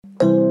Every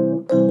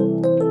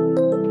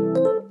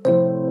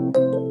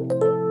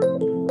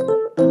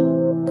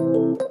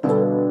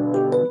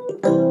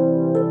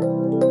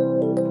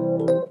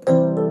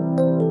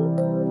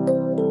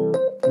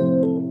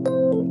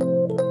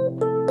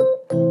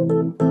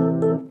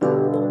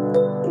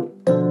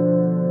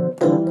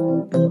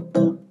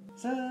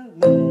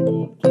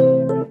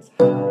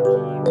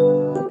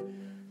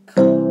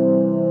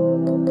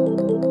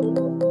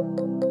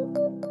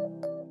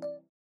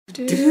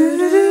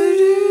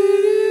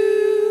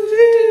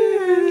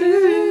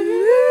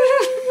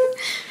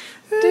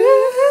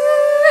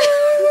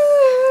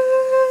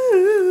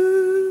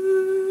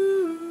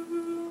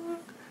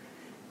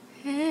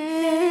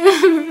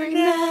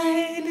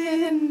night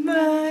in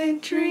my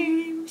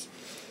dreams,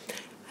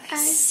 I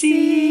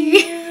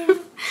see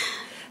you,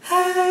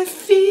 I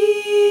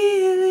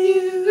feel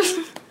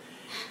you.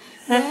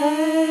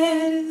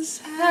 That is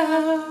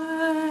how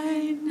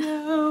I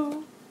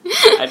know.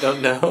 I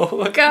don't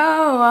know.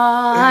 Go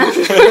on.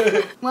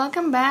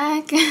 Welcome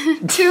back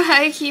to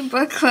High Key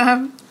Book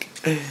Club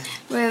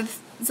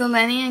with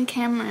Zeleny and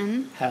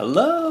Cameron.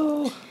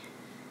 Hello.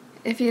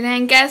 If you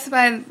didn't guess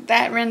by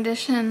that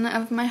rendition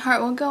of My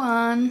Heart Will Go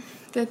On,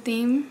 the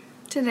theme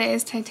today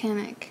is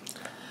Titanic.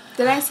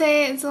 Did I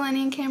say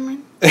Zeleny and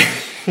Cameron?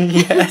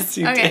 Yes,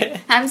 you Okay,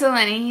 did. I'm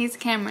Zeleny, he's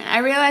Cameron. I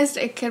realized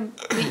it could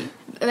be,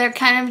 they're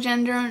kind of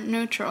gender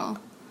neutral.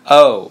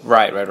 Oh,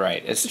 right.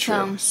 It's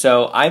true.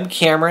 So I'm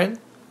Cameron.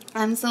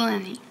 I'm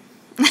Zeleny.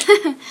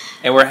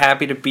 And we're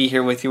happy to be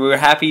here with you. We're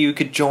happy you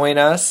could join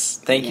us.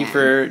 Thank you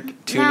for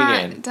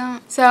tuning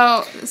in.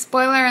 So,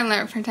 spoiler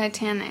alert for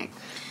Titanic.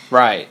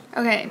 Right.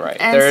 Okay. Right.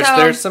 And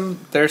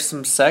There's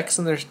some sex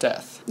and there's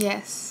death.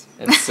 Yes.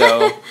 And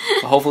so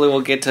hopefully we'll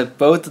get to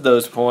both of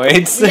those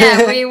points.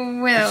 Yeah, we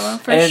will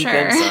for and sure.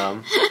 then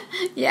some.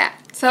 Yeah.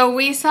 So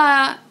we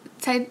saw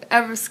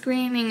a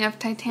screening of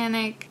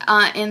Titanic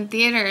in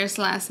theaters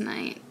last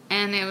night,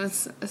 and it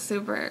was a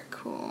super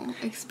cool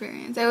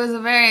experience. It was a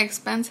very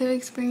expensive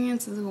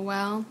experience as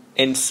well.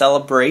 In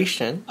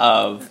celebration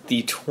of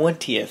the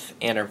 20th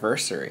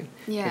anniversary.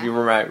 Yeah. If you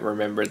might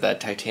remember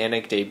that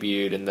Titanic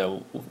debuted in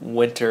the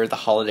the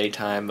holiday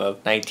time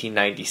of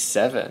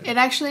 1997. It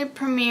actually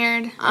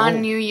premiered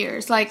on New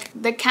Year's. Like,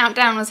 the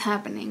countdown was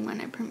happening when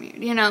it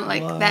premiered. You know,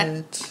 like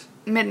that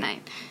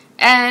midnight.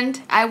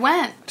 And I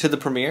went. To the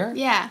premiere?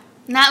 Yeah.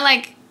 Not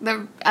like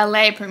the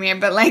LA premiere,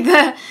 but like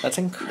the... That's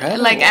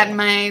incredible. Like at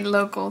my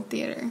local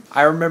theater.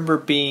 I remember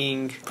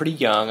being pretty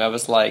young. I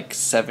was like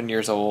 7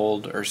 years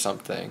old or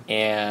something.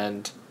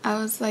 And... I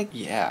was like...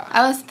 Yeah.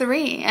 I was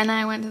 3 and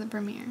I went to the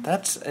premiere.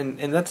 That's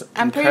incredible.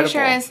 I'm pretty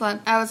sure I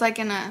slept. I was like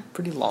in a...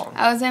 Pretty long.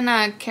 I was in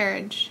a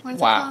carriage. What is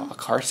it called? A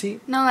car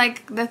seat? No,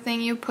 like the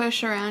thing you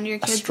push around your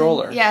kids. A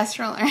stroller. Yeah, a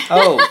stroller.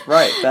 Oh,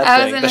 right.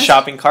 That thing. The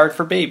shopping cart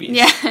for babies.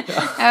 Yeah.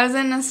 I was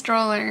in a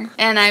stroller.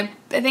 And I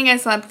think I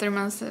slept through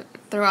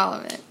all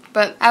of it.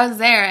 But I was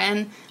there,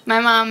 and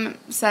my mom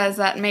says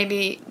that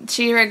maybe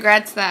she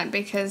regrets that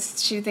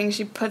because she thinks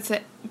she put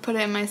it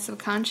in my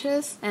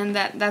subconscious, and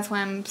that's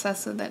why I'm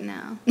obsessed with it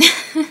now.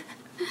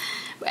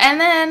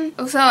 And then,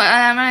 so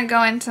I'm gonna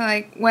go into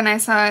like when I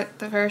saw it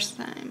the first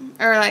time,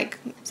 or like,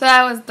 so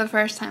that was the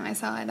first time I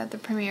saw it at the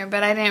premiere,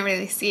 but I didn't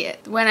really see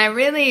it. When I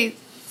really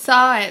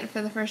saw it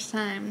for the first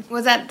time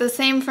was at the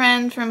same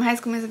friend from High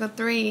School Musical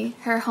 3,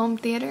 her home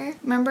theater.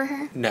 Remember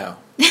her? No.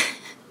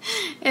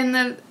 In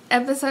the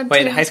episode 2.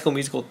 Wait, High School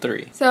Musical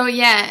 3. So,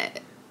 yeah.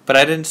 But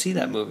I didn't see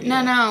that movie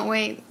yet. No,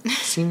 wait.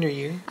 Senior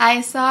year?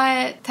 I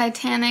saw it,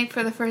 Titanic,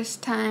 for the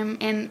first time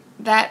in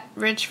that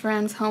rich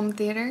friend's home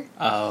theater.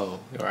 Oh,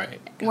 right.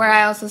 Where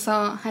I also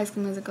saw High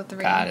School Musical 3.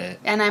 Got it.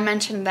 And I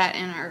mentioned that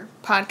in our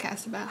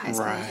podcast about High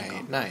School Musical.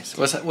 Right, nice.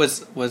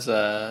 Was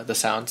the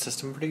sound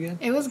system pretty good?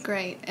 It was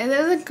great. It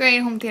was a great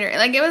home theater.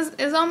 Like, it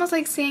was almost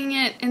like seeing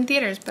it in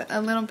theaters, but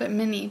a little bit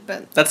mini.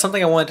 But that's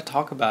something I wanted to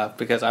talk about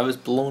because I was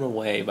blown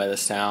away by the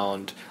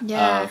sound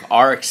of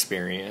our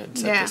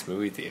experience at this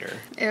movie theater.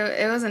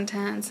 It was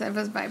intense. It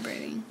was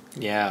vibrating.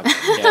 Yeah.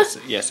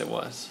 Yes, it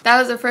was. That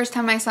was the first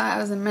time I saw it. I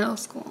was in middle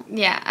school.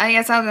 Yeah, I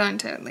guess I'll go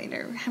into it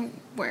later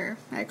where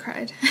I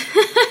cried.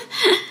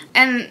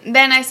 And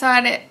then I saw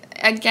it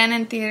again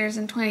in theaters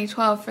in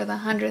 2012 for the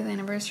 100th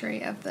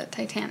anniversary of the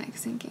Titanic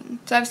sinking.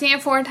 So I've seen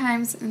it 4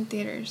 times in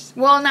theaters.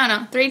 Well,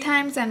 no, 3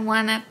 times and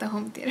 1 at the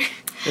home theater.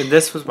 And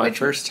this was my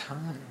first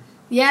time.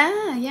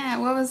 Yeah.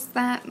 What was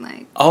that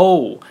like?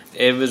 Oh,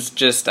 it was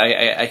just,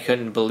 I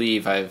couldn't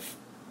believe I've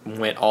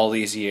went all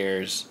these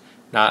years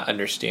not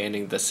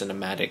understanding the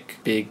cinematic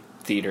big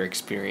theater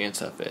experience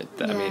of it.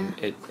 Yeah. I mean,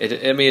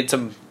 it's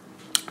a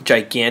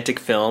gigantic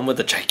film with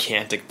a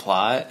gigantic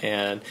plot,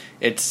 and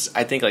it's,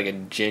 I think, like a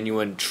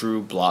genuine,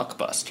 true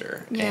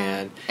blockbuster. Yeah.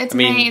 And it's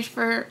made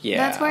for... Yeah.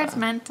 That's where it's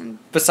meant to...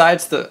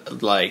 Besides the,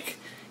 like,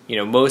 you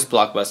know, most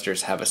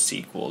blockbusters have a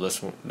sequel.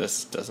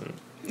 This doesn't.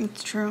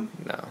 It's true.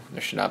 No,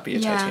 there should not be a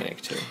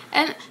Titanic 2.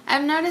 And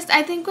I've noticed,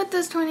 I think with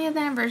this 20th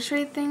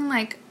anniversary thing,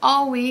 like,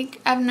 all week,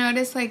 I've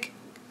noticed, like,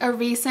 a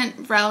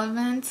recent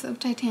relevance of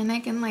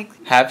Titanic and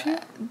like Have you?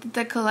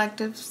 the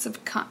collective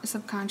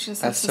subconscious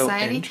That's of so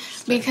society.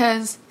 interesting.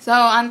 Because so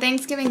on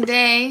Thanksgiving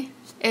Day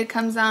it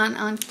comes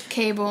on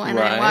cable and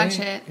I watch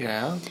it.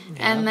 Yeah.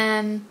 And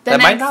then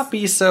that might not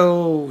be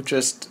so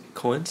just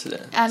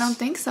coincidence. I don't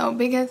think so,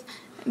 because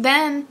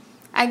then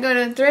I go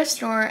to a thrift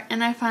store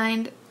and I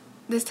find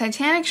this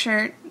Titanic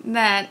shirt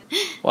that.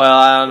 Well,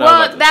 I don't know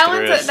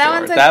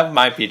about that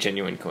might be a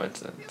genuine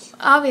coincidence.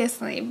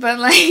 Obviously, but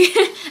like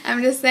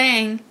I'm just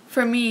saying,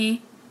 for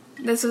me,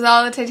 this was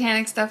all the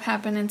Titanic stuff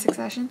happened in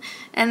succession,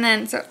 and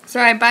then so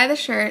I buy the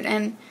shirt,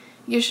 and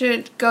you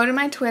should go to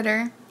my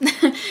Twitter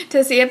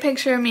to see a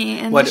picture of me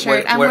in the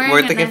shirt.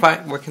 Where can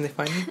they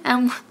find you?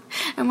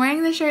 I'm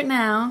wearing the shirt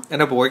now. I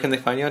know, but where can they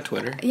find you on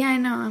Twitter? Yeah, I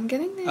know. I'm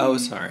getting there. Oh,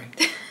 sorry.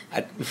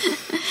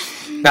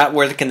 Not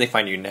where can they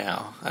find you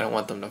now? I don't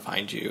want them to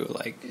find you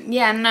like.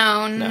 Yeah,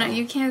 no.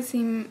 You can't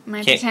see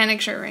my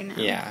Titanic shirt right now.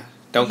 Yeah,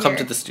 don't come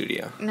to the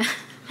studio. No.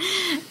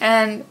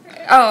 And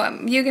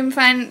you can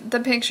find the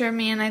picture of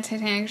me in my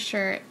Titanic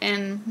shirt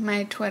in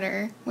my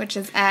Twitter, which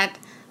is at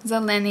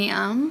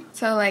Zillennium.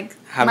 So like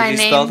how my do you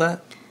name, spell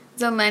that?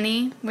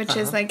 Zillenni, which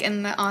is like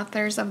in the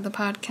authors of the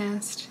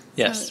podcast.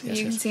 Yes, so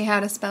you can see how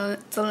to spell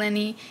it.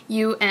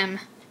 Zillennium.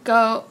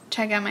 Go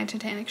check out my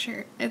Titanic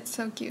shirt. It's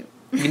so cute.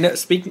 You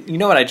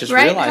know what I just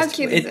right? realized? How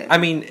cute is it? I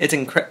mean, it's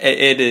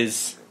It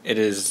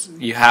is.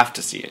 You have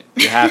to see it.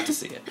 You have to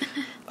see it.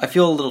 I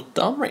feel a little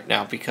dumb right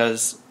now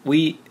because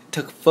we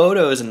took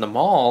photos in the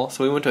mall.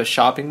 So we went to a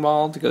shopping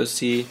mall to go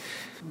see.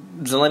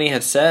 Zeleny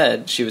had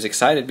said she was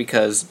excited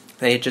because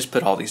they had just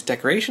put all these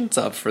decorations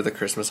up for the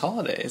Christmas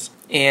holidays.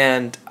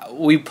 And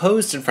we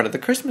posed in front of the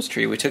Christmas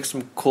tree. We took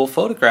some cool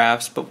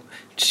photographs, but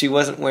she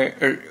wasn't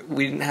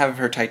we didn't have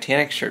her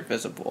Titanic shirt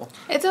visible.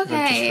 It's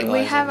okay.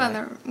 We have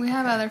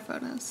other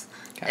photos.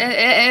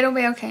 Okay. It'll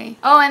be okay.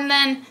 Oh, and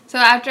then so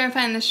after I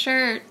find the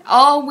shirt,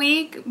 all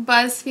week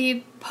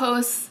BuzzFeed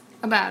posts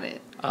about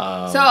it.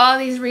 So all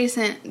these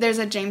there's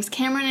a James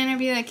Cameron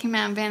interview that came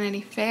out in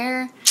Vanity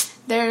Fair.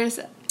 There's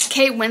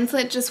Kate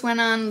Winslet just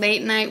went on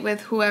late night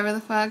with whoever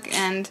the fuck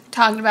and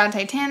talked about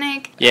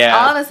Titanic. Yeah.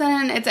 All of a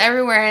sudden, it's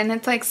everywhere, and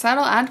it's like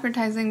subtle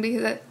advertising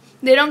because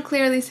they don't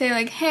clearly say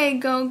like, "Hey,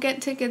 go get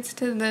tickets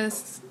to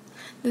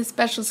the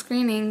special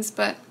screenings,"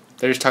 but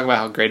they're just talking about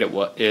how great it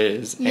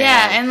is.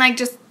 Yeah, and like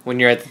just when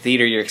you're at the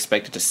theater, you're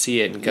expected to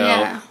see it and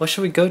go, "What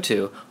should we go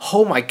to?"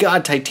 Oh my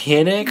God,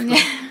 Titanic! Yeah,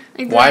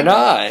 exactly. Why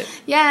not?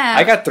 Yeah,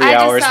 I got 3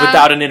 hours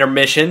without an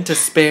intermission to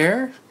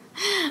spare.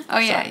 Oh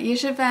yeah, you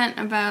should vent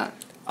about.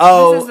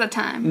 Oh, this is the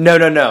time.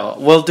 No.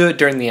 We'll do it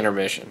during the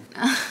intermission.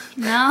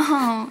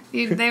 No,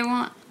 they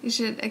won't. You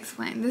should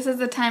explain. This is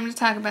the time to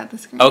talk about the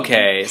screen.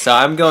 Okay, so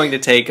I'm going to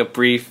take a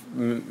brief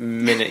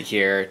minute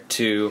here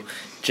to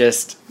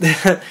just...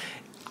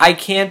 I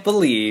can't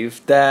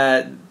believe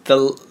that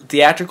the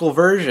theatrical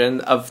version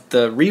of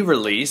the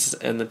re-release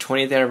and the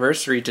 20th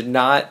anniversary did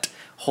not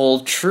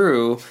hold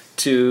true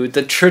to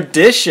the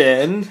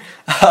tradition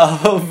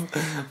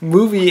of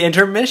movie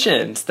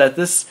intermissions that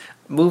this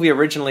movie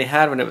originally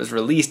had when it was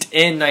released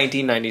in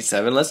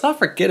 1997. Let's not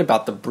forget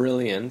about the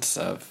brilliance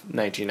of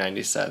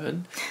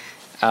 1997.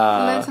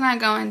 Let's not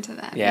go into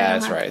that. Yeah,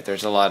 that's right.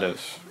 There's a lot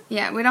of we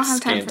don't have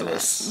time for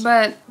that.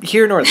 But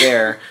here nor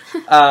there,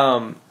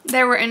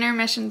 there were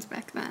intermissions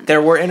back then.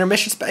 There were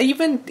intermissions, but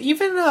even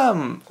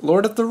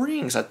Lord of the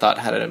Rings, I thought,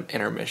 had an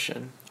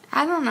intermission.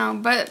 I don't know,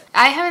 but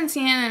I haven't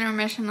seen an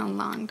intermission in a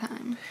long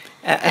time.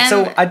 And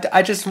so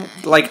I just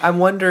I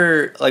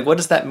wonder what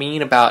does that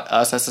mean about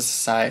us as a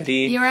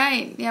society? You're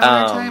right. Yeah,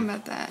 we were talking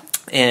about that.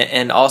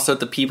 And also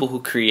the people who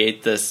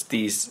create this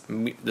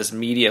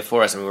media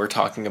for us. I mean, we're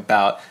talking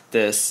about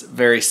this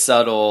very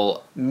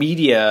subtle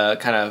media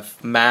kind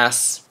of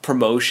mass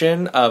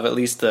promotion of at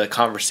least the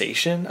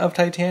conversation of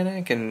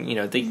Titanic, and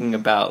thinking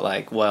about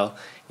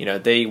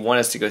they want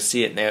us to go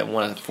see it, and they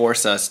want to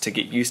force us to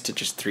get used to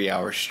just 3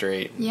 hours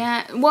straight.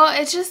 Yeah, well,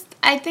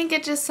 I think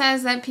it just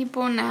says that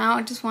people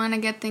now just want to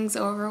get things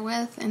over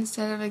with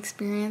instead of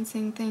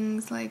experiencing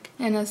things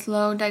in a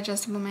slow,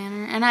 digestible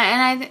manner. And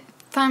I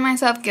find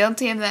myself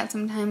guilty of that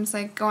sometimes,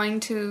 going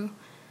to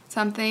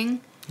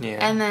something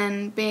and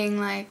then being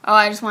like, oh,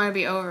 I just want to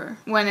be over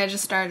when it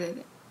just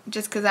started,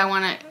 just because I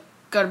want to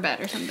go to bed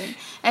or something.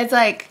 It's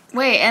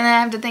wait, and then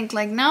I have to think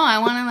no, I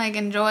want to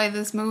enjoy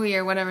this movie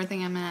or whatever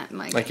thing I'm at.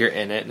 Like you're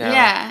in it now.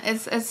 Yeah,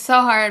 it's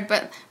so hard.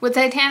 But with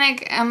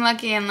Titanic, I'm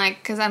lucky and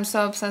because I'm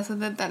so obsessed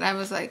with it that I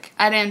was I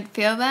didn't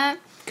feel that.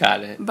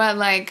 Got it. But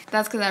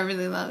that's because I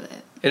really love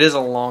it. It is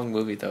a long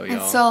movie, though, y'all.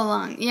 It's so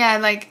long. Yeah,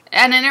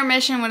 an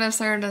intermission would have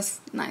served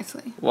us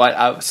nicely.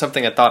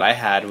 Something I thought I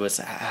had was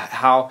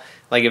how,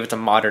 if it's a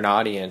modern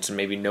audience and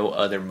maybe no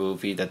other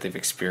movie that they've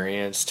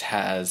experienced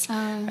has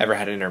ever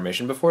had an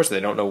intermission before, so they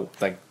don't know,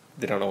 they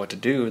don't know what to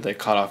do. They're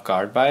caught off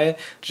guard by it.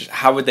 Just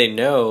how would they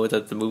know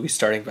that the movie's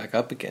starting back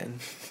up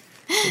again?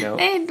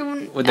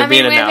 Would there be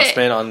an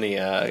announcement on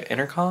the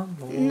intercom?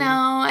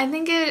 No, I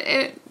think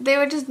they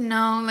would just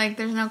know.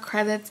 There's no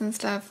credits and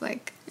stuff.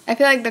 I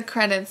feel the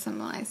credits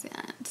symbolize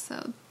that,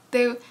 so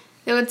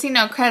they would see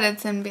no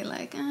credits and be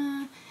like,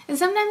 and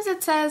sometimes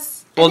it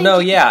says... Well, no,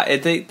 yeah,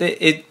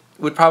 it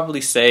would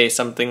probably say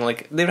something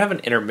like, they'd have an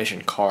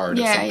intermission card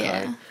of some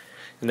kind.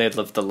 And they'd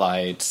lift the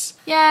lights.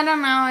 Yeah, I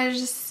don't know, it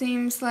just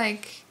seems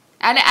like...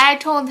 I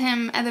told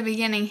him at the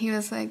beginning, he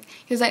was like,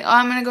 oh,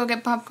 I'm going to go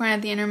get popcorn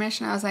at the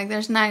intermission. I was like,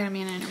 there's not going to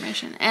be an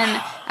intermission.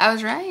 And I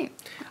was right.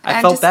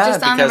 I felt bad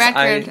just on the because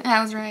record,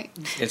 I was right.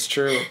 It's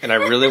true. And I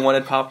really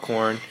wanted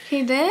popcorn.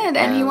 He did.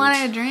 And he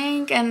wanted a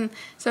drink. And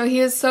so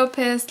he was so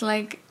pissed,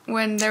 like,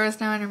 when there was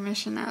no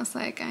intermission. I was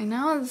like, I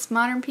know, it's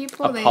modern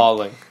people.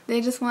 Appalling. They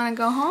just want to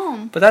go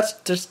home. But that's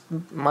just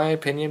my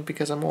opinion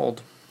because I'm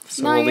old.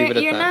 So we'll leave it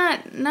at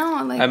that.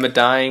 I'm a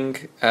dying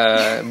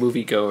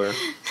moviegoer.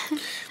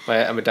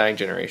 I'm a dying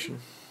generation.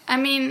 I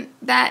mean,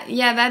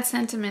 that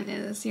sentiment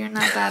is, you're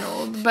not that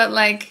old. But,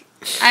 like,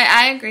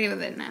 I agree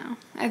with it now.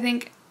 I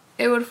think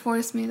it would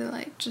force me to,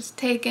 like, just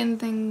take in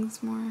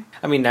things more.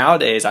 I mean,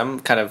 nowadays,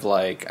 I'm kind of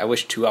like, I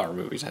wish 2-hour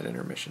movies had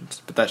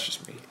intermissions. But that's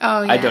just me.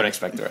 Oh, yeah. I don't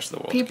expect the rest of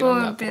the world People to get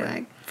on would that be, board.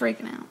 like,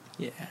 freaking out.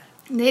 Yeah.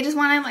 They just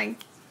want to, like,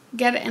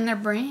 get it in their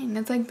brain.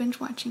 It's like binge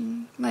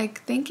watching,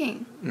 like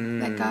thinking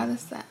that got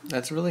us that.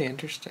 That's really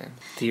interesting.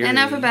 Theory.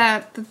 Enough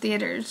about the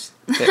theaters.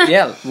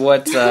 Yeah,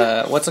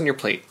 what's on your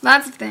plate?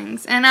 Lots of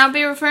things, and I'll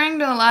be referring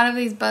to a lot of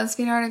these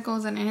BuzzFeed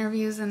articles and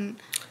interviews and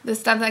the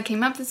stuff that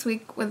came up this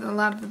week with a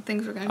lot of the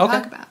things we're going to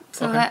talk about.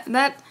 So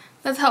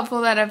that's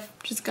helpful that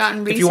I've just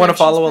gotten research. If you want to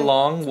follow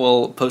along,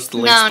 we'll post the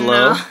links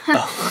below.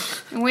 No.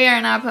 We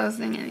are not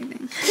posting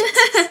anything.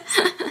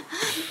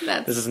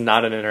 This is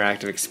not an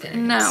interactive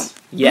experience. No.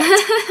 Yet.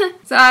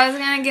 So I was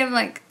going to give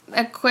like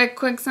a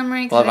quick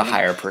summary. We'll have a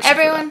higher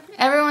person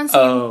Everyone's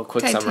seen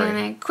quick Titanic.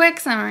 Summary. Quick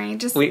summary.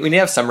 Just we need to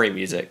have summary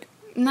music.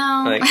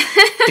 No. Like,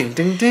 ding,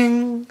 ding,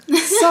 ding.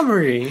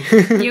 Summary.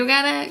 You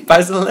gotta... By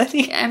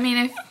Zaletti. I mean,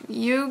 if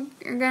you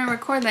are gonna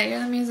record that, you're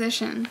the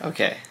musician.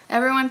 Okay.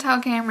 Everyone tell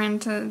Cameron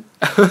to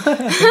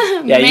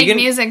make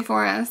music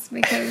for us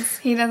because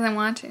he doesn't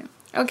want to.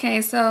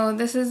 Okay, so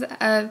this is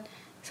a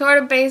sort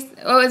of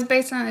it's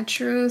based on a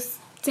true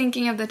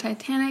sinking of the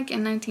Titanic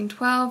in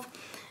 1912.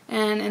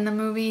 And in the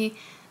movie,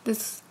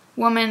 this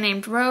woman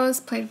named Rose,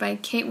 played by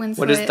Kate Winslet...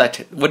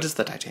 What is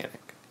the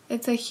Titanic?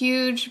 It's a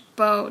huge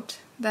boat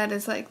that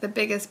is like the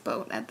biggest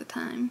boat at the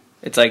time.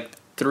 It's like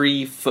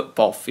 3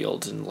 football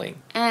fields in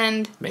length.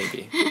 And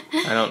maybe.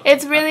 I don't...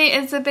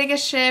 It's the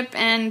biggest ship,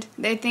 and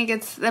they think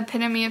it's the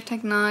epitome of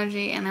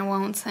technology, and it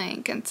won't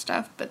sink and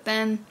stuff, but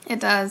then it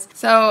does.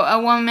 So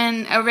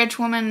a rich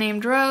woman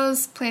named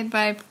Rose, played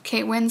by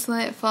Kate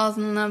Winslet, falls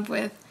in love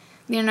with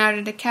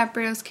Leonardo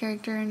DiCaprio's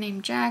character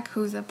named Jack,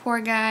 who's a poor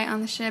guy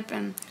on the ship,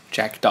 and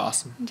Jack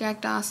Dawson,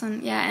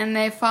 yeah, and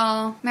they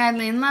fall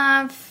madly in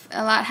love.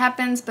 A lot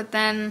happens, but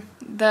then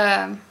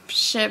the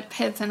ship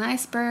hits an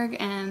iceberg,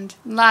 and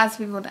lots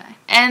of people die.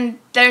 And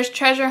there's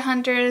treasure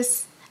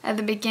hunters at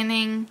the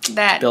beginning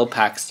that... Bill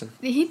Paxton.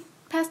 He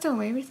passed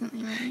away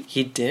recently, right?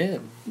 He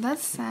did.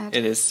 That's sad.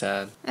 It is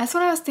sad. That's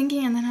what I was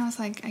thinking, and then I was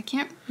like, I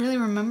can't really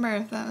remember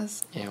if that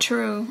was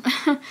true.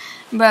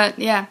 But,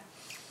 yeah.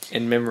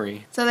 In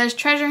memory. So there's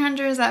treasure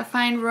hunters that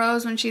find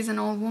Rose when she's an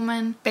old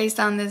woman based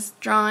on this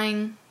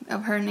drawing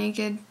of her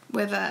naked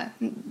with a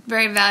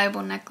very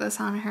valuable necklace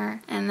on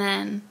her. And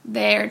then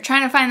they're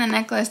trying to find the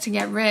necklace to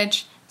get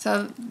rich,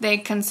 so they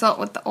consult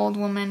with the old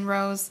woman,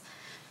 Rose.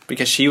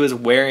 Because she was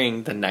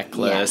wearing the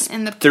necklace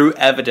through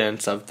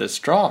evidence of this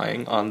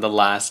drawing on the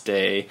last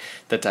day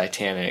the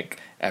Titanic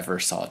ever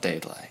saw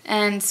daylight.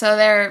 And so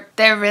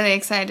they're really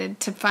excited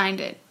to find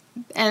it.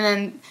 And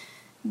then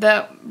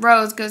the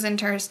Rose goes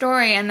into her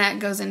story, and that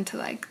goes into,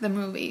 like, the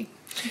movie.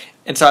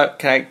 And so,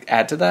 can I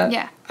add to that?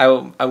 Yeah.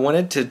 I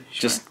wanted to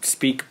just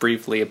speak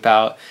briefly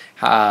about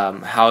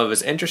how it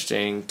was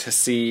interesting to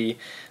see.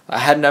 I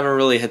had never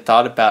really had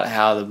thought about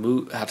how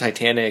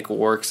Titanic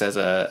works as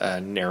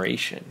a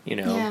narration, you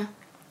know? Yeah.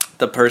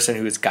 The person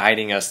who's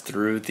guiding us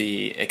through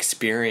the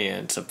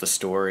experience of the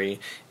story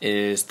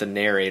is the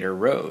narrator,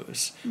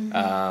 Rose.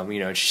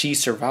 Mm-hmm. She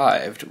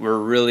survived. We're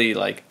really,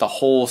 like, the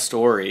whole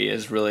story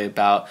is really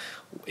about,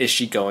 is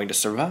she going to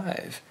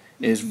survive?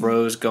 Is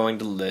Rose going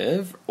to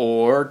live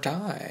or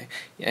die?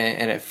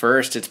 And at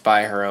first, it's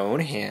by her own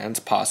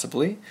hands,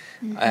 possibly.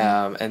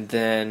 And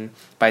then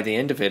by the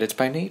end of it, it's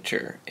by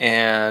nature.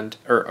 And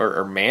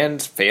or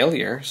man's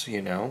failures,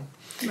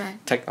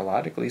 right.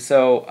 Technologically.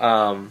 So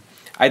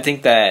I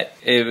think that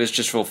it was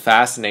just real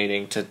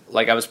fascinating to,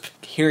 like, I was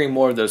hearing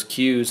more of those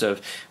cues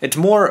of, it's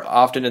more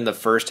often in the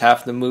first half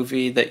of the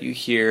movie that you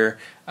hear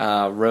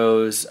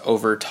Rose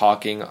over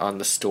talking on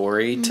the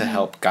story to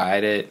help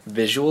guide it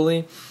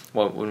visually.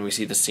 When we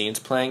see the scenes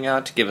playing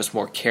out, to give us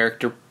more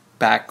character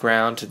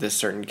background to this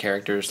certain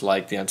characters,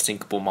 like the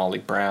unsinkable Molly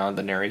Brown.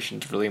 The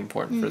narration's really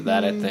important for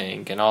that, I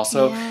think. And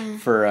also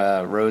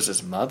for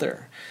Rose's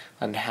mother,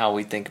 and how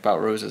we think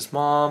about Rose's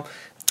mom.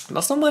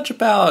 Not so much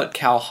about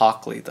Cal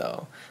Hockley,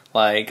 though.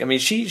 Like, I mean,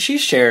 she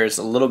shares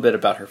a little bit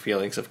about her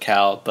feelings of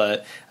Cal,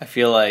 but I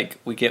feel like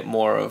we get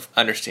more of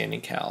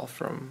understanding Cal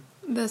from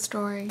the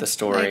story. The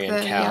story like and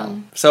the Cal.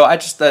 young- So I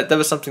just that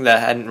was something that I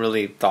hadn't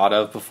really thought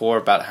of before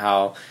about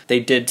how they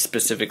did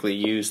specifically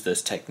use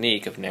this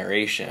technique of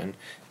narration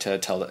to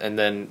tell. And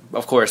then,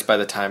 of course, by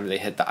the time they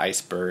hit the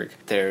iceberg,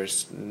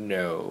 there's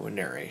no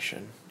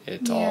narration.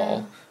 It's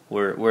all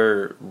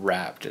we're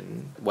wrapped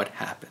in what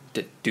happened.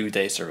 Do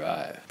they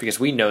survive? Because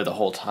we know the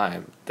whole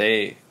time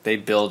they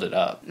build it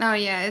up. Oh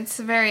yeah, it's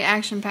very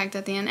action packed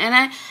at the end,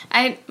 and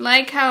I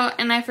like how,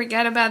 and I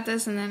forget about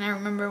this, and then I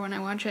remember when I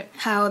watch it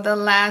how the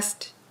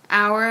last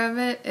hour of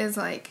it is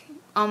like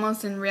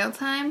almost in real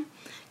time,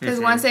 because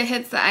once it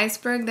hits the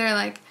iceberg, they're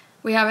like,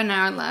 we have an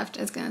hour left,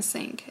 it's gonna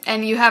sink,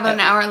 and you have an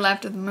hour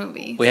left of the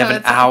movie. We have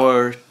an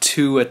hour,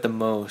 2 at the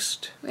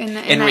most.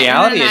 In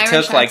reality, it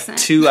took like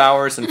 2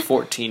 hours and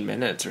 14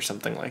 minutes or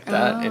something like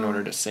that in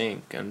order to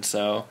sink, and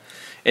so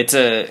it's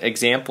an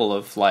example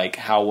of like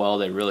how well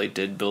they really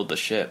did build the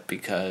ship,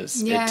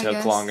 because it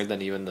took longer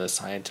than even the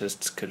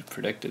scientists could have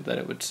predicted that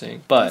it would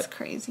sink. But it's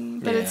crazy,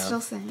 but it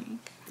still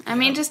sank. I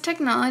mean, just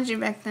technology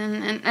back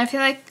then, and I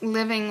feel like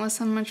living was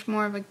so much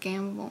more of a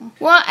gamble.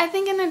 Well, I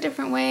think in a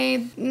different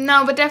way,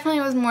 no, but definitely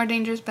it was more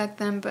dangerous back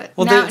then, but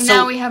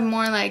now we have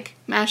more, like,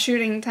 mass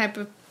shooting type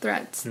of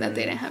threats that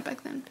they didn't have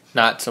back then.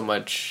 Not so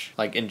much,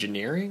 like,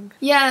 engineering?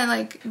 Yeah,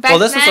 like, back then... Well,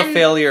 this was a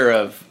failure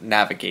of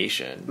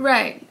navigation.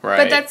 Right.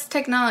 But that's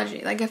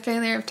technology. Like, a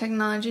failure of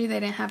technology, they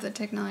didn't have the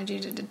technology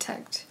to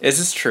detect. This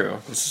is true.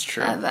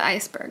 The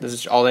iceberg.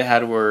 All they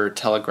had were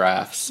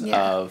telegraphs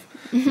of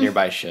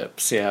nearby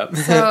ships. Yeah.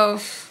 So,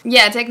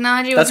 yeah,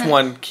 technology was... That's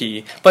one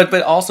key. But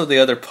also the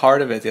other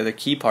part of it, the other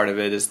key part of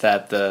it is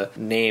that the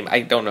name,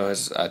 I don't know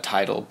his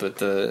title, but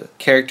the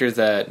character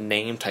that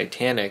named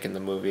Titanic in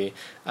the movie,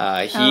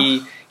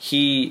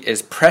 he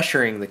is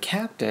pressuring the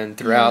captain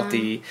throughout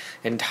the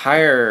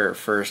entire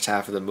first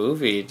half of the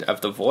movie,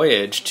 of the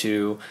voyage,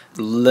 to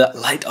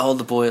light all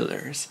the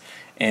boilers.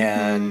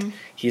 And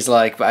he's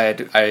like,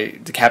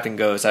 the captain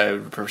goes, I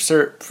would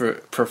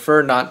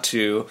prefer not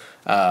to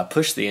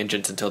push the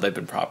engines until they've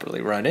been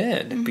properly run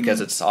in,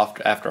 because it's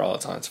after all,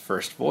 it's on its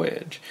first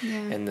voyage.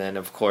 And then,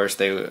 of course,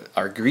 they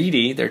are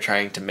greedy. They're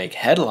trying to make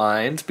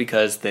headlines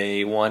because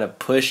they want to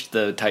push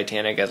the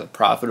Titanic as a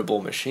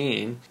profitable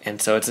machine.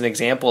 And so it's an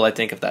example, I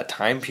think, of that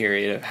time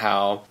period of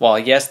how, while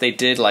yes, they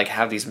did like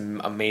have these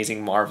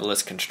amazing,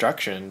 marvelous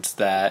constructions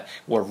that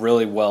were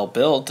really well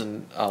built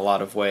in a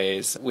lot of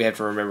ways, we have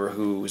to remember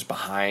who's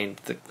behind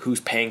who's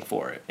paying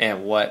for it,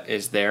 and what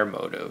is their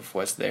motive,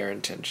 what's their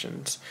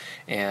intentions.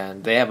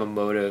 And they have a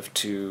motive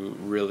to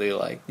really,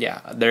 like,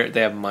 they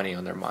have money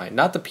on their mind,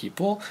 not the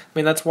people. I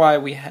mean, that's why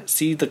we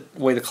see the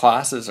way the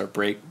classes are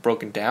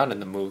broken down in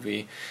the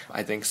movie,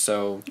 I think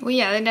so. Well,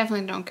 yeah, they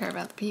definitely don't care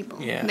about the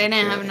people. Yeah, they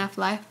didn't have enough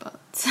lifeboats.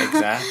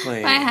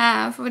 Exactly. By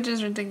half, which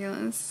is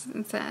ridiculous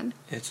and sad.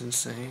 It's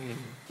insane.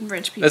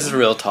 Rich people. This is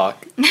real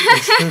talk.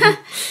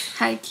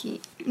 High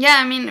key. Yeah,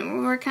 I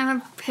mean, we're kind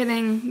of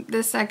hitting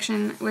this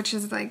section, which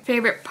is like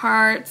favorite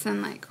parts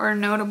and like, or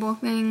notable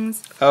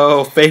things.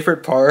 Oh,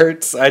 favorite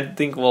parts? I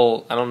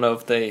don't know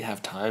if they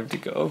have time to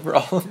go over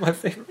all of my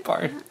favorite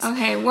parts.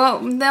 Okay, well,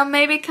 they'll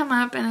maybe come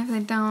up, and if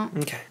they don't.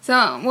 Okay.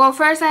 So, well,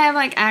 first I have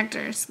like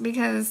actors,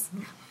 because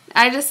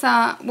I just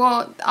saw,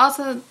 well,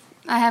 also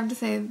I have to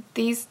say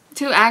these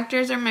two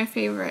actors are my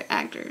favorite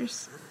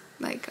actors,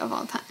 like, of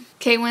all time.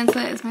 Kate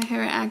Winslet is my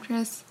favorite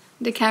actress.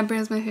 DiCaprio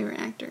is my favorite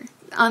actor.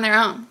 On their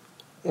own.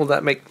 Well,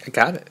 I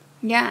got it.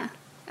 Yeah,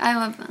 I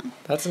love them.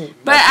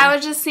 But I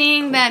was just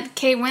seeing that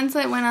Kate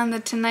Winslet went on the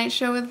Tonight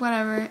Show with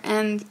whatever,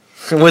 and...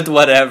 with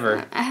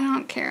whatever. I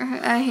don't care.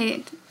 I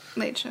hate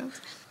late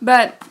shows.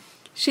 But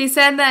she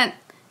said that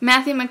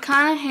Matthew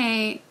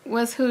McConaughey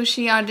was who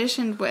she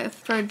auditioned with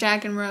for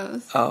Jack and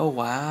Rose. Oh,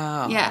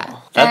 wow. Yeah.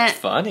 That's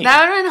funny.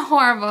 That would have been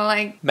horrible.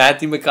 Like,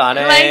 Matthew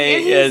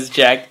McConaughey is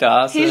Jack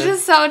Dawson. He's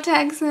just so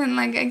Texan.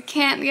 Like, I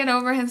can't get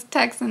over his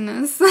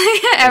Texanness.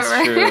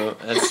 Ever.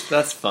 That's true.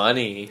 That's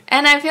funny.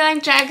 And I feel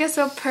like Jack is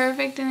so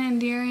perfect and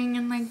endearing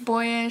and, like,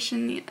 boyish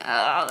and...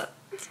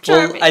 it's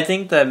charming. Well, I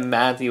think that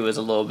Matthew was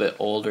a little bit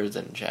older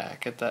than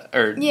Jack at that...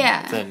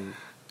 than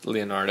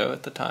Leonardo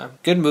at the time.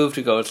 Good move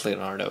to go with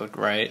Leonardo,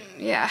 right?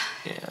 Yeah.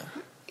 Yeah.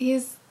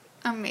 He's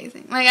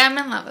amazing. Like, I'm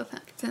in love with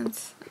him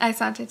since I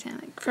saw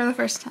Titanic for the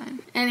first time.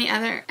 Any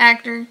other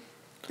actor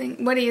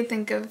thing? What do you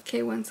think of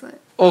Kate Winslet?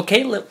 Well,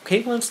 Kate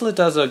Winslet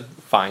does a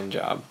fine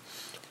job.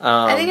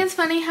 I think it's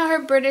funny how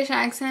her British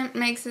accent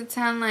makes it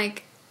sound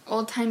like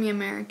old-timey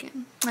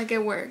American. Like,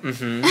 it works.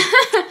 Mm-hmm.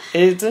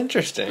 It's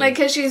interesting. Like,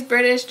 because she's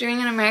British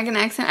doing an American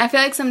accent. I feel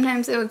like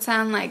sometimes it would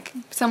sound like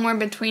somewhere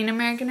between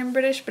American and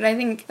British, but I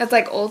think that's,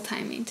 like,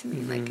 old-timey to me.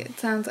 Mm-hmm. Like, it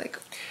sounds like...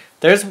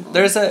 There's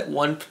a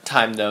one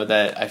time, though,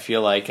 that I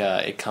feel like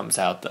it comes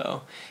out,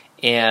 though.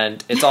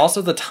 And it's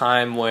also the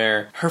time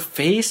where her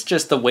face,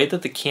 just the way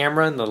that the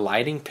camera and the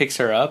lighting picks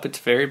her up, it's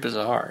very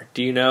bizarre.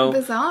 Do you know?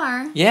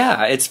 Bizarre?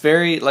 Yeah, it's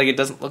very, like, it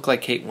doesn't look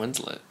like Kate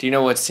Winslet. Do you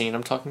know what scene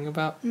I'm talking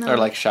about? No. Or,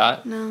 like,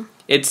 shot? No.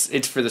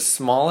 It's for the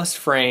smallest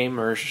frame,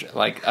 or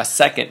like a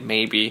second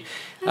maybe.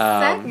 A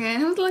second?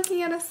 Who's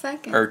looking at a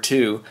second? Or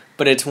two.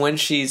 But it's when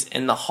she's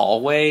in the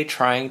hallway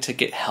trying to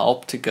get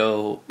help to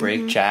go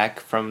break Jack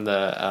from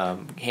the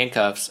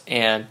handcuffs.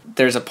 And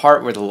there's a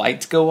part where the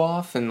lights go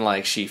off and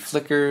like she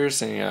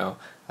flickers and, you know,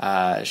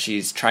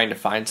 she's trying to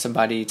find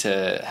somebody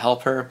to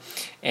help her,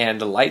 and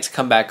the lights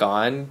come back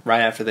on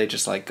right after they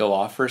just like go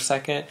off for a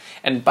second.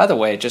 And by the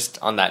way, just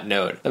on that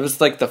note, that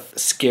was like the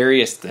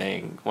scariest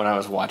thing when I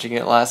was watching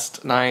it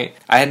last night.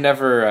 I had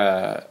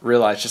never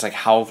realized just like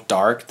how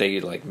dark they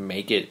like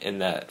make it in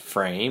that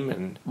frame.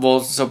 And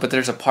well, but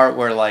there's a part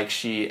where like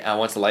she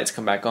once the lights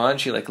come back on,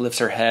 she like lifts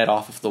her head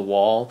off of the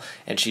wall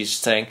and she's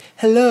saying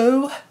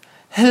hello.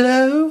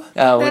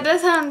 That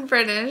does sound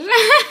British.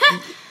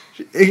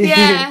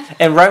 Yeah.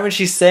 And right when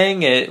she's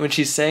saying it,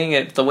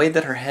 the way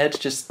that her head's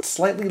just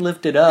slightly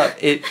lifted up,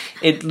 it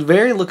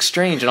very looks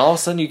strange, and all of a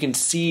sudden you can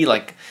see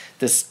like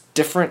this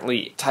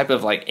differently type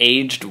of like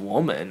aged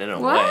woman in a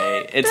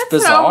way. It's That's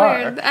bizarre.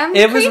 So weird. I'm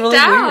it was creeped really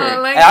out.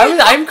 weird. Like,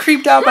 I'm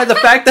creeped out by the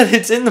fact that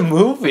it's in the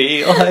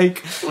movie.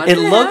 Like it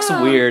looks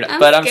hell? weird,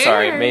 but I'm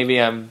sorry. Maybe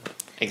I'm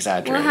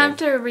exaggerating. We'll have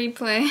to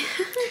replay.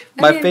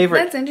 My favorite.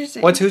 That's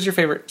interesting. Who's your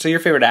favorite? So your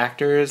favorite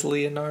actor is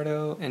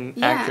Leonardo,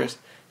 and actress.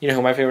 You know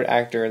who my favorite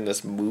actor in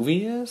this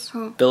movie is?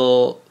 Who?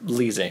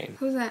 Billy Zane.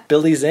 Who's that?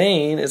 Billy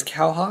Zane is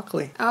Cal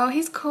Hockley. Oh,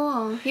 he's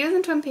cool. He was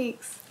in Twin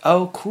Peaks.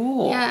 Oh,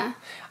 cool. Yeah.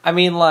 I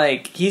mean,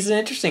 like, he's an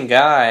interesting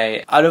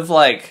guy. Out of,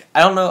 like,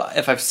 I don't know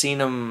if I've seen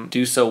him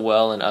do so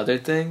well in other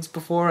things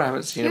before. I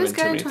haven't seen him in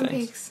too many things. Twin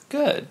Peaks.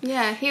 Good.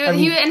 Yeah,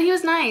 he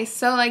was nice.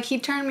 So, like, he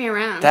turned me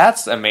around.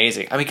 That's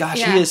amazing. I mean,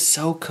 gosh, he is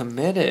so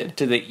committed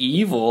to the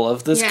evil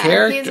of this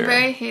character. Yeah, he's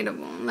very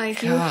hateable.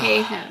 Like, you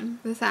hate him.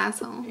 This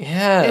asshole.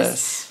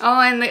 Yes.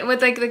 And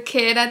with, like, the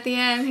kid at the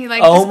end, he,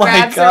 like, just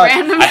grabs a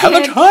random kid. I have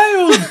a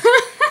child!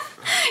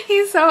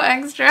 He's so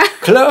extra.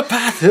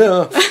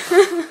 Cleopatra!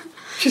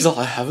 She's all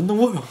I have in the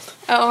world.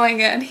 Oh my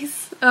god, you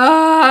just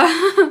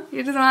want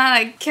to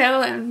like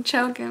kill him,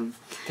 choke him.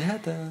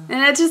 Dada.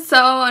 And it's just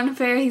so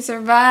unfair. He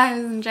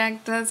survives and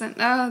Jack doesn't.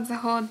 Oh, it's a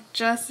whole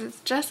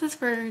justice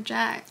for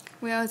Jack.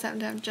 We always have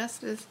to have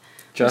justice.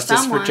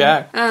 Justice for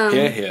Jack.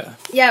 Yeah.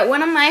 Yeah,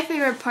 one of my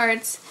favorite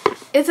parts.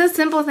 It's a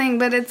simple thing,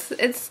 but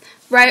it's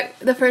right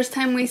the first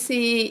time we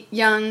see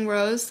young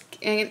Rose.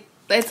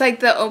 It's like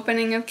the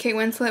opening of Kate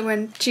Winslet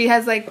when she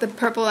has like the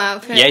purple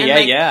outfit.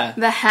 Yeah.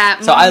 The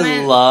hat. So moment.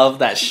 I love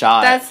that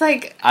shot. That's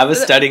like I was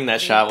studying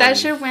that shot. That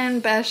should win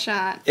best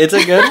shot. It's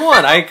a good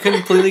one. I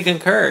completely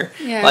concur.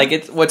 Yeah.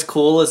 Like what's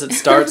cool is it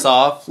starts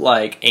off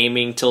like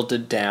aiming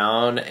tilted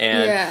down,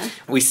 and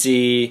we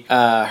see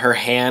her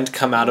hand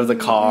come out of the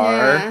car.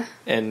 Yeah.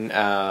 And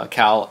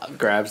Cal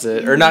grabs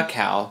it, or not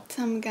Cal.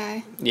 Some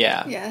guy.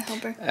 Yeah. Yeah,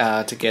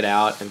 helper. To get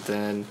out, and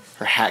then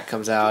her hat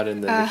comes out,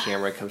 and then the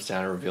camera comes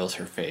down and reveals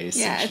her face.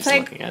 Yeah, and it's she's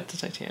like looking at the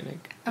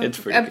Titanic. It's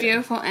pretty good.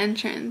 Beautiful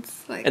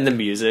entrance. Like, and the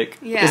music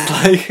is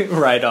like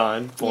right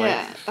on point.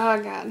 Yeah.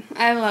 Oh god,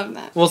 I love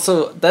that. Well,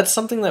 so that's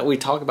something that we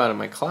talk about in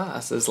my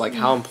class is like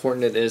how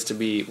important it is to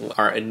be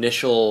our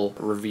initial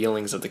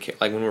revealings of the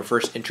like when we're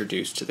first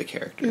introduced to the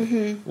character.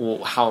 Mm-hmm.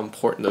 Well, how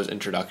important those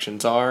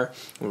introductions are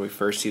when we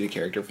first see the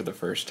character for the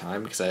first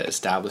time, because that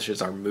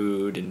establishes our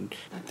mood and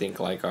I think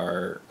like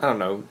our I don't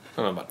know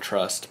about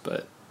trust,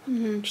 but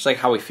just like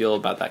how we feel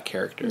about that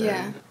character.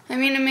 Yeah, I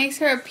mean it makes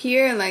her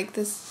appear like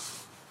this.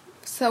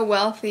 So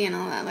wealthy and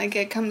all that, like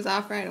it comes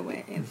off right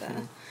away.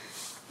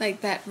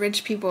 Like that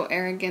rich people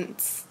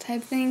arrogance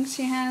type thing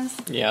she has.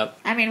 Yep.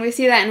 I mean, we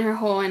see that in her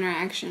whole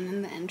interaction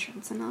in the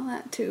entrance and all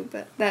that too.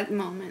 But that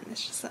moment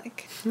is just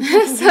like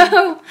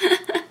so.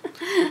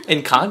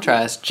 In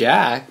contrast,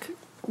 Jack.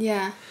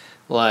 Yeah.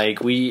 Like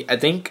I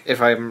think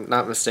if I'm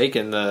not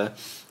mistaken, the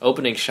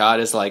opening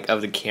shot is like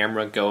of the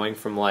camera going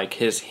from like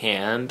his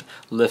hand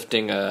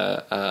lifting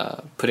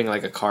putting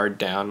like a card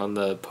down on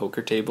the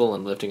poker table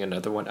and lifting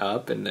another one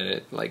up, and then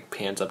it like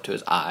pans up to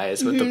his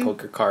eyes with the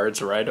poker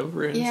cards right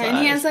over his eyes. Yeah, and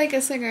he has like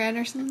a cigarette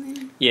or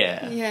something.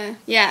 Yeah.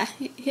 Yeah.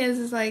 He has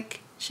this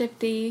like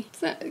shifty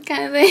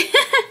kind of thing.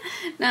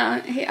 No,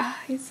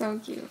 he's so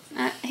cute.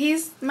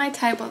 He's my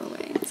type all the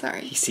way.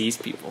 Sorry. He sees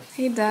people.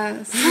 He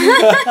does.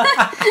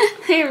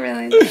 He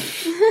really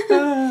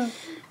does.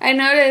 I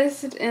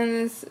noticed in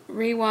this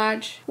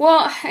rewatch.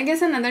 Well, I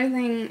guess another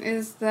thing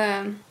is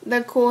the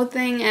cool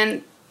thing,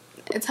 and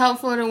it's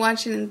helpful to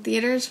watch it in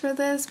theaters for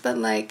this, but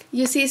like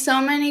you see so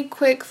many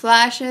quick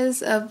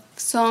flashes of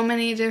so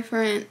many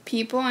different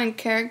people and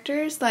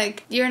characters.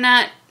 Like you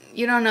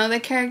don't know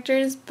the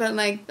characters, but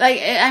like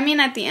I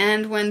mean at the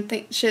end when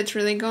shit's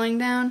really going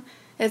down,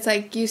 it's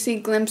like you see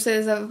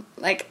glimpses of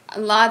like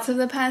lots of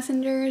the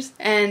passengers,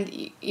 and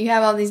you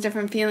have all these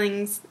different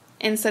feelings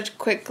in such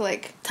quick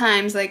like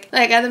times, like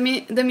at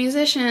the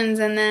musicians,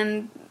 and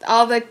then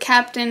all the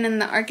captain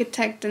and the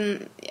architect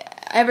and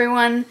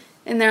everyone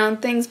in their own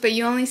things, but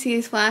you only see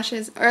these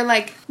flashes. Or,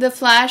 like, the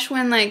flash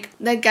when, like,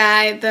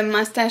 the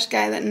mustache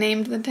guy that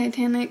named the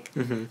Titanic,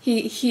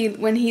 he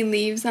when he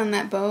leaves on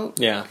that boat.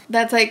 Yeah.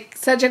 That's, like,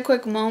 such a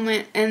quick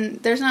moment,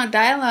 and there's no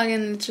dialogue,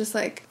 and it's just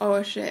like,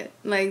 oh, shit.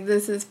 Like,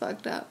 this is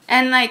fucked up.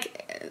 And,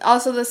 like,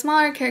 also the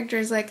smaller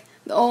characters, like,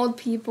 the old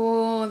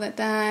people that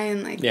die,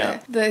 and, like,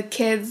 the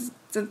kids,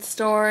 the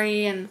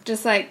story, and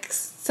just, like,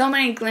 so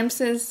many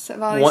glimpses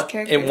of all these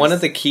characters. And one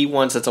of the key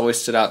ones that's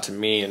always stood out to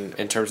me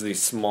in terms of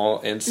these small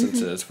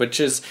instances,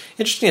 which is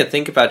interesting to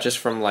think about just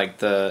from like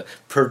the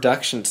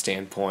production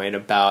standpoint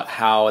about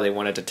how they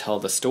wanted to tell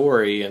the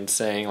story and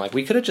saying like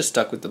we could have just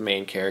stuck with the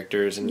main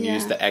characters and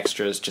used the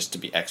extras just to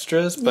be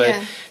extras, but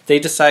they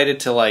decided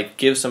to like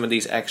give some of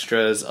these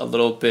extras a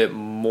little bit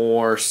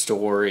more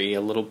story,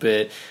 a little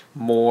bit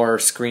more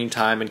screen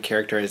time and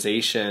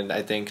characterization,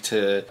 I think,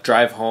 to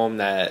drive home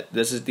that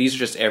these are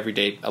just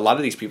everyday, a lot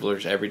of these people are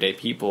just everyday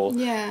people.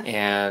 Yeah.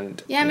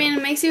 And I mean,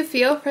 it makes you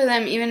feel for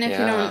them even if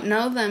you don't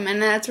know them,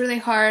 and that's really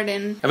hard.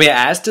 And I mean, it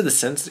adds to the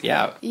sense,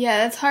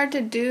 that's hard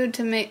to do,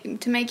 to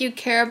make you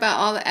care about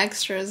all the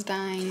extras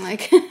dying,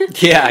 like.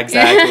 Yeah,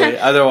 exactly.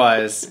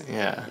 Otherwise,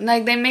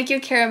 like they make you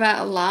care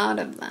about a lot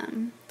of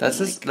them. That's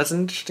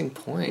an interesting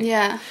point.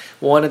 Yeah.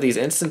 One of these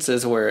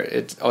instances where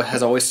it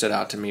has always stood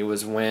out to me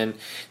was when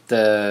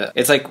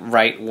it's like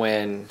right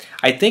when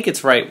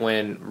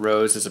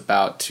Rose is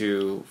about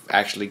to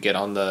actually get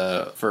on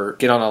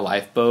a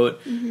lifeboat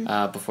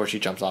before she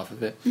jumps off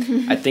of it.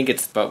 I think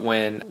but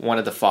when one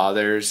of the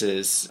fathers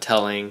is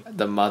telling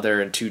the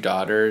mother and two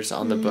daughters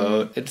on the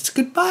boat, it's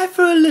goodbye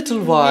for a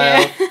little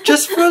while,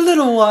 just for a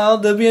little while.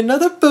 There'll be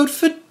another boat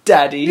for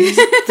daddies.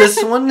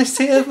 This one is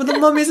here for the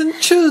mummies and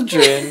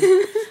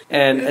children.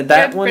 And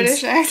that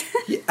one's British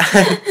accent.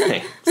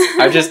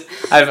 Thanks.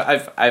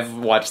 I've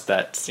watched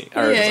that scene.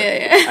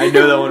 I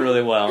know that one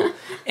really well.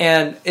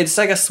 And it's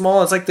like it's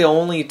like the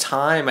only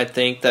time I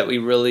think that we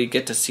really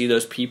get to see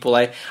those people.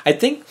 I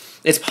think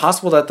it's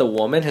possible that the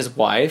woman, his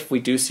wife, we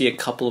do see a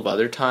couple of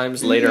other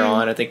times later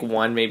on. I think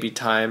one maybe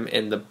time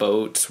in the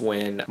boats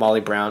when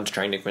Molly Brown's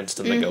trying to convince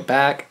them to go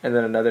back, and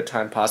then another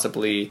time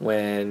possibly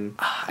when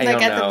I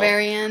don't know. At the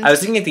very end. I was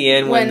thinking at the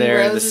end when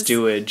they're in the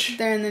stewage.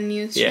 They're in the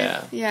news.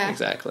 Yeah,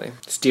 exactly.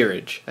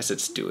 Steerage. I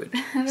said stewage.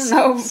 I don't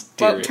know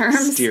boat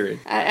terms. Steerage.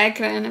 I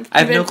couldn't have. I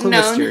have no clue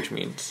what steerage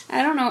means.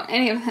 I don't know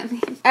any of that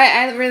means.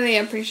 I really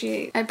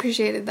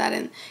appreciated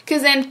that,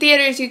 because in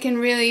theaters you can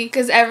really,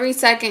 because every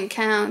second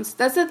counts.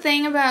 That's the thing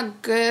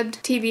about good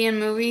TV and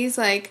movies,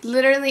 like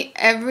literally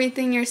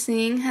everything you're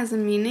seeing has a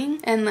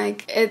meaning, and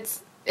like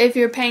if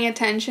you're paying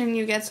attention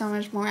you get so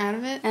much more out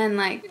of it, and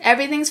like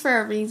everything's for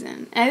a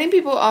reason. And I think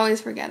people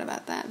always forget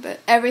about that, but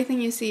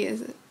everything you see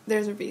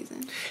there's a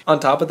reason. On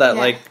top of that,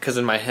 like, because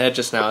in my head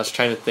just now I was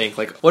trying to think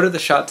like what are the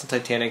shots in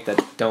Titanic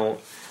that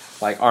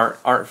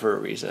aren't for a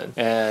reason,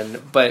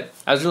 but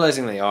I was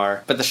realizing they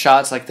are. But the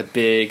shots, like the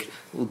big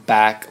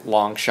back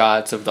long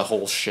shots of the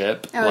whole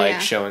ship,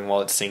 showing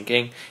while it's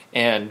sinking.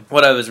 And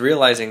what I was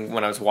realizing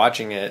when I was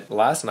watching it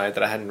last night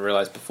that I hadn't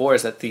realized before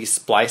is that these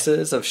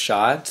splices of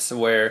shots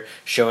where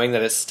showing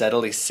that it's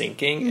steadily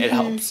sinking, it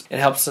helps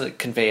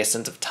convey a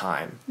sense of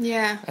time.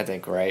 Yeah, I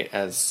think, right,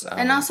 as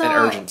and also an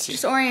urgency,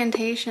 just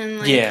orientation.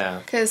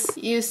 Like, because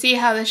you see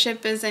how the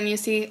ship is, and you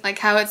see like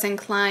how it's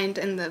inclined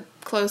in the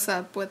close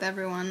up with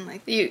everyone.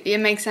 Like it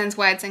makes sense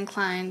why it's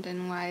inclined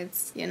and why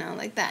it's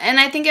like that. And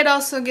I think it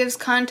also gives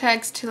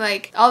context to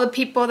like all the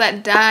people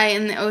that die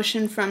in the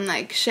ocean from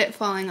like shit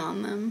falling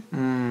on them.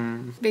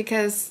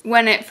 Because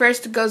when it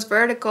first goes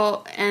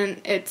vertical and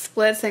it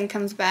splits and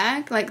comes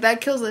back, like that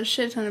kills a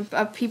shit ton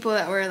of people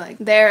that were like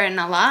there and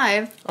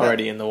alive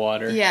already in the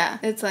water. Yeah,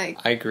 it's like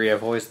I agree.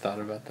 I've always thought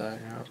about that.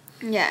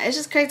 Yeah, it's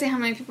just crazy how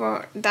many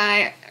people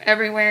die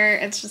everywhere.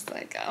 It's just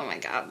like, oh my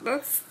god,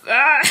 that's...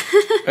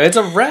 It's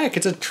a wreck.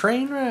 It's a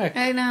train wreck.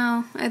 I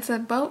know. It's a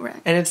boat wreck.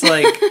 And it's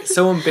like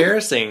so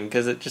embarrassing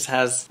because it just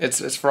has...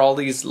 It's for all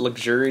these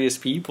luxurious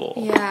people.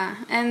 Yeah,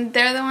 and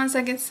they're the ones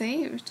that get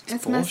saved.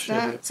 It's messed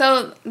up.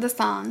 So, the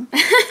song,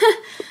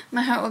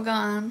 My Heart Will Go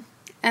On,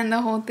 and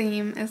the whole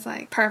theme is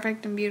like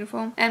perfect and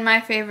beautiful. And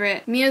my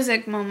favorite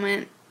music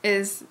moment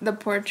is the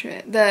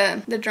portrait,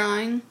 the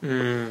drawing,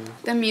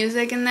 the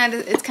music, and that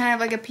it's kind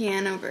of like a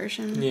piano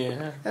version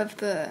of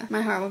the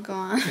My Heart Will Go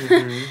On.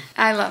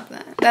 I love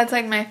that. That's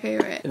like my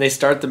favorite. And they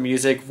start the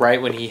music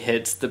right when he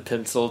hits the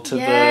pencil to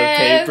the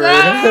paper.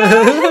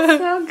 Oh,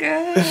 so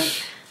good.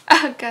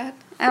 Oh god,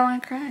 I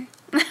want to cry.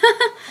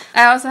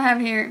 I also have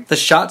here the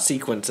shot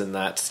sequence in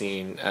that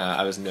scene.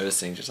 I was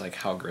noticing just like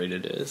how great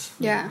it is.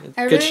 Yeah,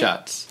 good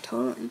shots.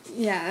 Totally.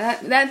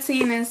 Yeah, that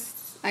scene is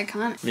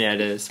iconic. Yeah,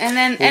 it is. And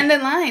then end the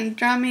line,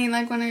 draw me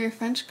like one of your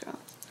French girls.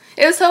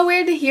 It was so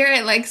weird to hear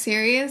it like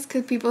serious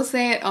because people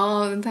say it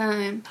all the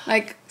time,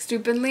 like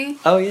stupidly.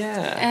 Oh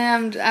yeah.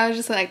 And I was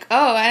just like,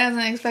 oh, I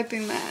wasn't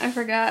expecting that. I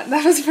forgot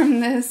that was from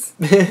this.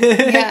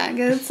 Yeah,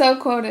 because it's so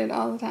quoted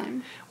all the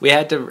time. we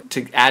had to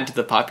add to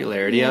the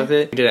popularity of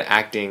it. We did an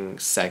acting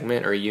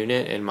segment or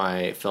unit in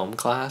my film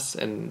class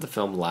in the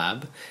film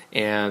lab,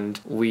 and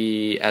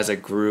we as a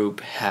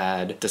group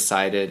had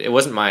decided, it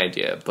wasn't my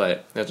idea,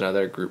 but it was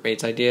another group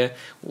mate's idea.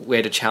 We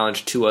had to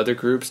challenge 2 other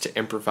groups to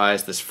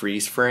improvise this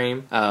freeze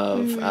frame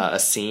of a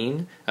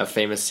scene, a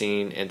famous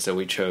scene, and so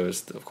we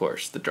chose, of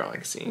course, the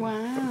drawing scene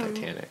from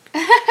Titanic.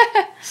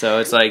 So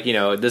it's like, you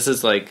know, this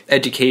is like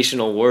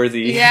educational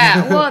worthy.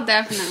 Yeah, well,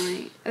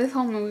 definitely. This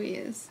whole movie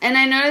is. And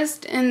I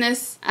noticed in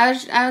this, I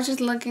was just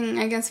looking,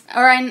 I guess,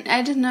 or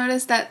I just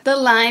noticed that the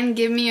line,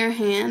 "Give me your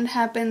hand,"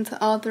 happens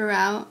all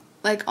throughout,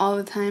 like all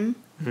the time.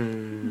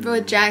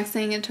 With Jack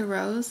saying it to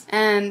Rose.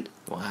 And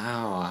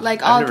wow,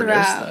 like all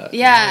throughout.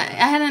 Yeah,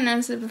 I hadn't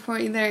noticed it before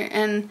either.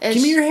 And it's,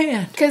 give me your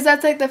hand. Because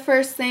that's like the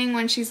first thing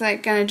when she's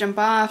like gonna jump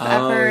off at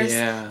first.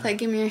 Yeah. It's like,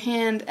 give me your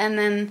hand. And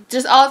then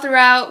just all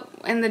throughout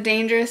in the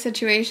dangerous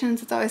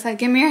situations, it's always like,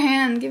 give me your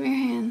hand, give me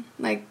your hand.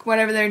 Like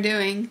whatever they're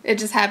doing, it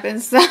just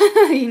happens. So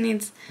he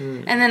needs.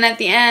 And then at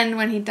the end,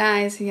 when he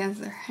dies, he has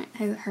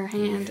her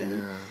hand.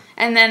 Yeah.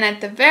 And then at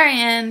the very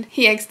end,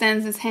 he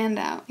extends his hand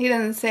out. He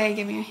doesn't say,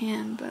 give me your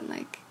hand, but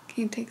like,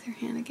 he takes her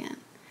hand again.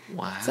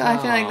 Wow. So I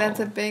feel like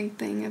that's a big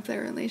thing of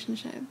their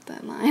relationship,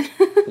 that line.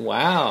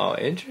 Wow,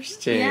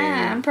 interesting.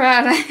 Yeah, I'm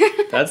proud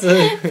That's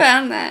a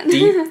found that.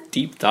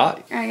 deep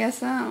thought. I guess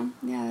so.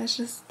 Yeah,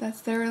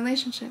 that's their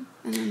relationship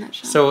in a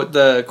nutshell. So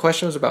the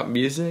question was about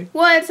music?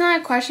 Well, it's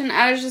not a question.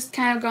 I was just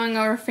kind of going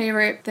over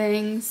favorite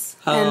things,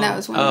 and that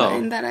was one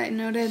line that I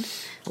noted.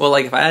 Well,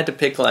 like if I had to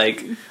pick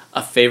like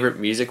a favorite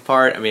music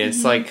part, I mean,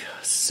 it's like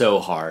so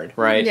hard,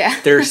 right? Yeah.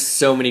 There's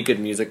so many good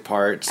music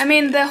parts. I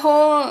mean, the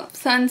whole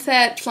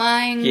sunset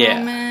flying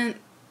moment.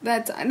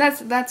 That's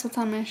what's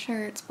on my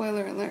shirt.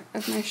 Spoiler alert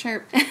of my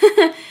shirt.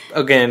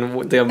 Again,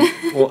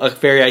 a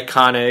very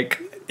iconic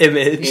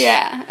image.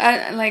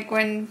 Yeah, like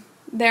when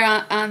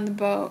they're on the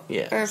boat or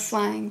Yes.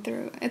 flying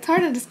through. It's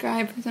hard to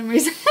describe for some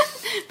reason,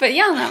 but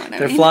y'all know what I mean.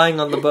 They're flying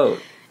on the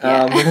boat.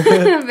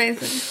 Yeah,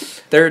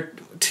 basically. There are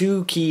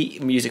 2 key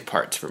music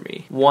parts for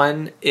me.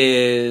 One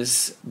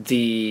is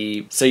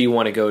so you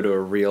want to go to a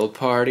real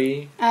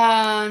party.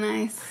 Oh,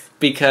 nice.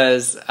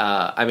 Because,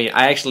 I mean,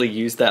 I actually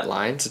used that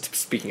line. So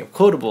speaking of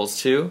quotables,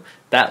 too,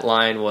 that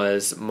line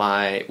was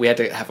we had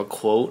to have a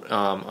quote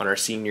on our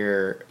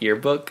senior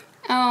yearbook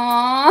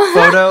Aww.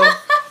 photo.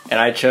 And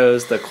I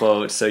chose the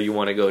quote, "So you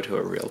want to go to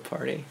a real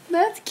party."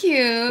 That's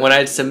cute. When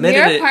I submitted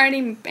You're a it,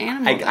 party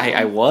animal.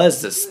 I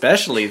was,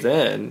 especially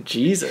then.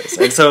 Jesus.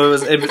 And so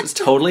it was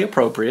totally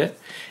appropriate.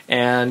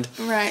 And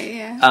right,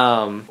 yeah.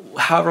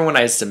 However, when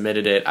I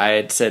submitted it, I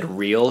had said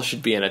 "real"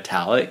 should be in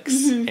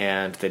italics,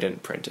 and they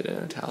didn't print it in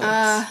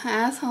italics.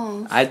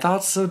 Assholes. I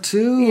thought so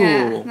too.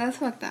 Yeah, that's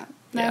fucked up.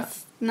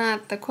 That's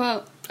not the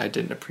quote. I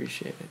didn't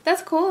appreciate it.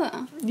 That's cool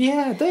though.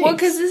 Yeah, thanks. Well,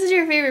 because this is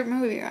your favorite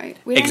movie, right?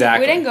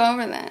 Exactly. We didn't go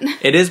over that.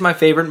 It is my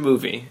favorite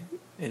movie.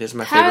 It is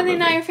my favorite How are they movie.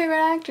 not your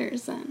favorite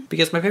actors then?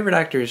 Because my favorite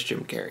actor is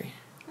Jim Carrey.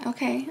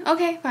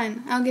 Okay,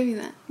 fine. I'll give you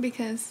that.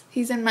 Because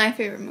he's in my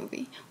favorite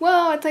movie.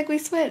 Whoa, it's like we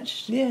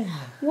switched. Yeah.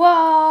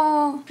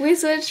 Whoa! We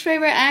switched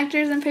favorite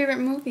actors and favorite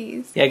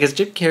movies. Yeah, because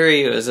Jim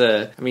Carrey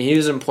he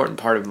was an important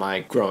part of my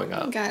growing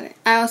up. Got it.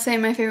 I'll say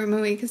my favorite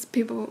movie because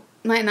people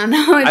might not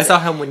know. I saw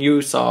him when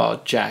you saw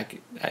Jack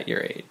at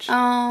your age.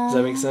 Oh. Does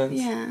that make sense?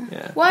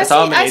 Yeah. Well, I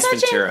saw him in Ace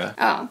Ventura.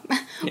 Yeah.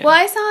 Well,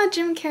 I saw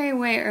Jim Carrey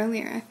way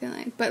earlier, I feel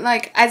like. But,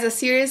 like, as a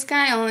serious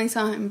guy, I only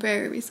saw him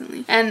very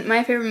recently. And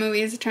my favorite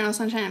movie is Eternal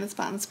Sunshine of the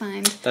Spotless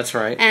Mind. That's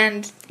right.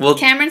 And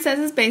Cameron says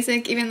it's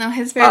basic, even though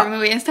his favorite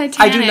movie is Titanic.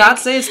 I do not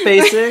say it's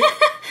basic.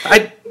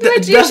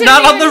 That's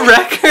not on the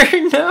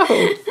record, no.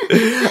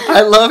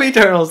 I love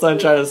Eternal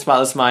Sunshine of the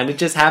Spotless Mind. It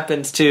just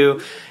happens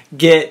to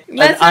get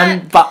let's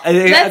quite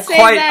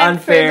that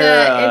unfair. For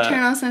the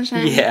Eternal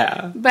Sunshine.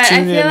 Yeah. But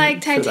I feel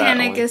like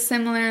Titanic is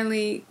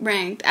similarly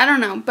ranked. I don't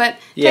know, but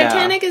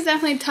Titanic is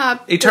definitely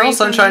top. Eternal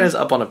Sunshine is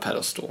up on a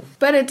pedestal.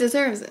 But it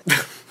deserves it.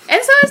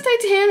 And so is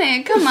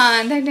Titanic. Come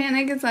on,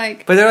 Titanic is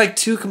like. But they're like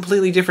 2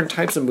 completely different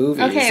types of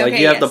movies. Okay,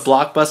 you have the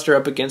blockbuster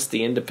up against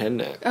the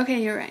independent.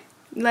 Okay, you're right.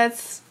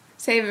 Let's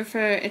save it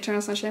for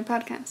Eternal Sunshine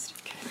podcast.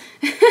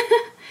 Okay.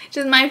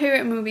 Just my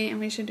favorite movie,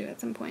 and we should do it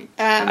at some point.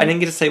 I didn't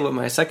get to say what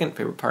my second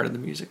favorite part of the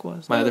music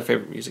was. My other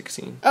favorite music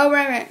scene. Oh,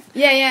 right.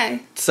 Yeah.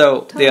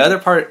 So, the other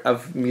part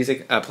of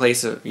music,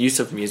 use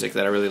of music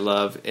that I really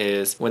love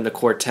is when the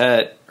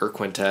quartet, or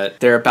quintet,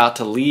 they're about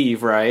to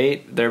leave,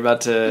 right? They're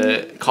about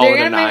to call it a night.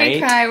 They're gonna make me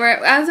cry.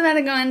 I was about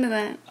to go into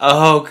that.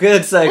 Oh,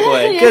 good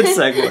segue. Good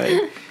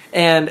segue.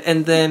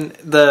 And then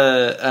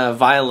the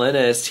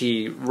violinist,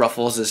 he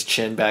ruffles his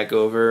chin back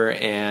over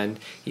and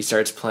he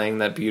starts playing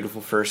that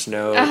beautiful first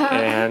note.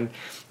 And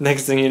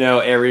next thing you know,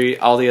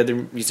 all the other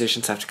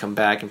musicians have to come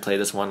back and play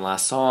this one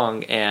last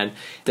song. And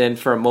then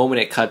for a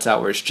moment it cuts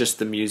out where it's just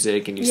the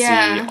music and you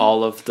see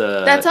all of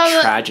the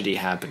tragedy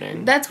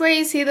happening. That's where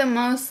you see the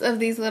most of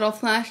these little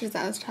flashes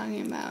I was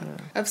talking about.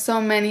 Of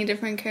so many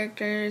different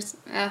characters.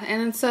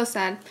 And it's so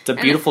sad. It's a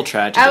beautiful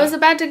tragedy. I was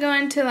about to go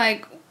into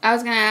I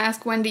was going to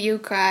ask, when do you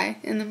cry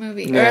in the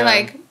movie? Yeah.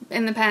 Or,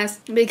 in the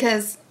past.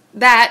 Because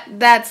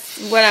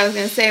that's what I was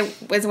gonna say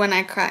was when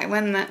I cry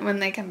when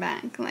they come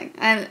back. Like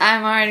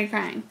I'm already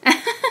crying.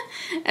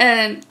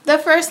 And the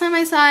first time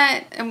I saw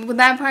it,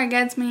 that part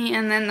gets me,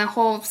 and then the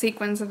whole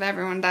sequence of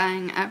everyone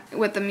dying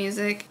with the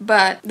music.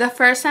 But the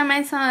first time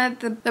I saw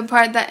it, the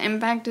part that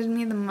impacted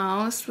me the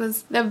most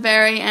was the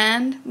very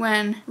end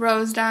when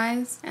Rose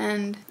dies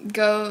and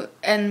go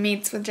and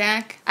meets with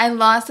Jack. I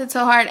lost it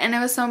so hard, and it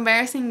was so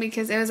embarrassing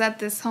because it was at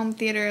this home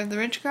theater of the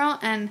rich girl,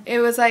 and it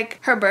was like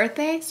her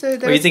birthday. So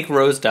you think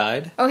Rose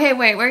died? Okay,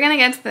 wait, we're gonna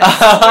get to this.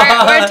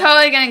 we're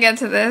totally gonna get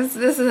to this.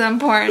 This is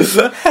important.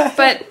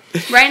 But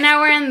right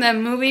now we're in the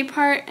movie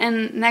part,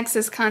 and next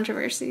is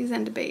controversies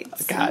and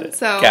debates. Got it.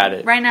 So Got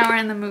it. Right now we're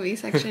in the movie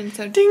section.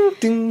 So ding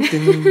ding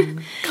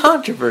ding.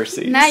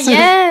 Controversies. Not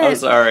yet. Oh,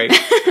 sorry.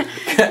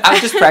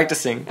 I'm just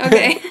practicing.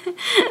 Okay.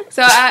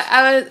 So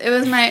it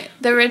was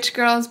the rich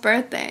girl's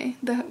birthday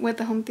with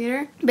the home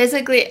theater.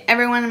 Basically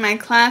everyone in my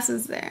class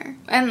is there,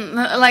 and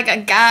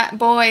like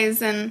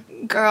boys and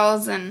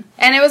girls, and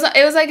it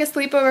was like a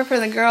sleepover for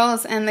the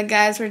girls, and the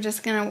guys were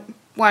just gonna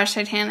watch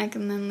Titanic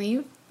and then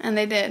leave, and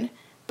they did.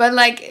 But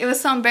like it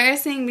was so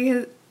embarrassing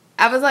because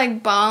I was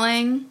like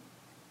bawling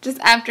just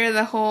after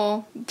the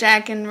whole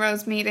Jack and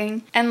Rose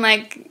meeting, and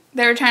like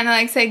they were trying to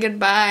like say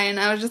goodbye, and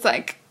I was just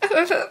like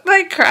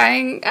like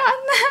crying.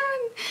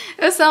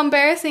 It was so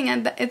embarrassing,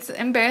 it's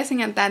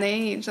embarrassing at that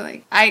age.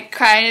 Like I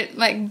cried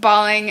like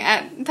bawling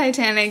at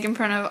Titanic in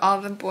front of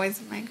all the boys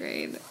in my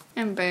grade.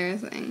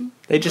 Embarrassing.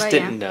 They just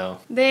didn't know.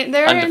 They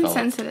were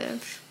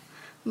insensitive.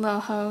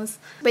 Little hoes.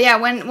 But yeah,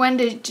 when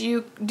do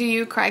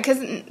you cry? Because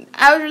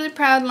I was really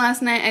proud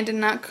last night. I did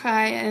not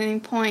cry at any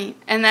point,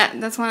 and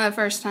that's one of the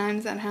first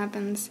times that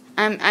happens.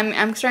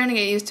 I'm starting to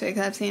get used to it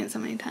because I've seen it so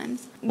many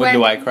times. When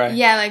do I cry?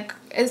 Yeah, like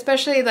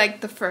especially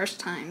like the first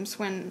times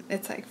when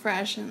it's like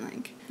fresh and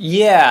like.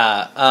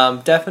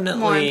 Yeah,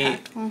 definitely. More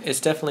impactful.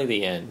 It's definitely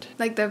the end.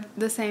 Like the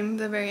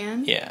very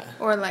end. Yeah.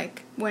 Or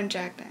like when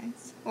Jack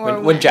dies. Or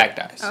when Jack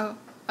dies. Oh,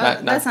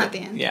 that's not the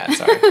end. Yeah,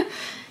 sorry.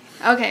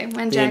 Okay,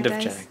 when Jack dies. The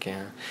end of Jack,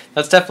 yeah.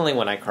 That's definitely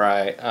when I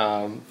cry.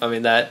 I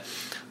mean, that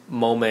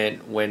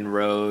moment when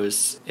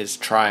Rose is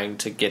trying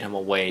to get him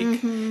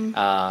awake,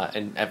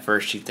 and at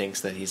first she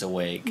thinks that he's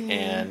awake,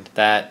 and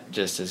that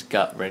just is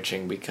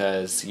gut-wrenching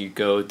because you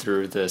go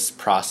through this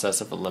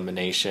process of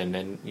elimination,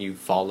 and you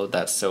follow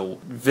that so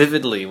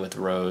vividly with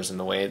Rose, and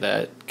the way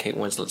that Kate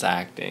Winslet's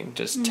acting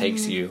just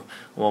takes you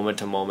moment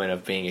to moment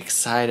of being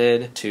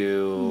excited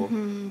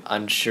to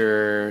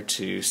unsure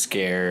to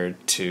scared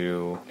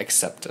to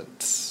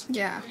acceptance.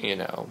 Yeah. You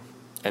know,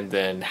 and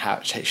then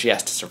how she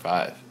has to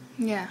survive.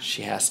 Yeah.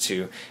 She has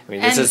to. I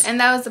mean, and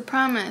that was the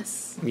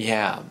promise.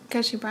 Yeah.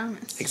 Because she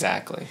promised.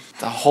 Exactly.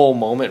 The whole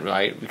moment,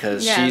 right?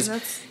 Because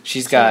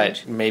she's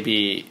got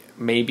maybe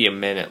a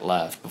minute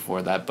left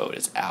before that boat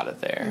is out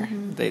of there.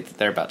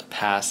 They're about to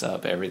pass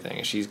up everything,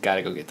 and she's got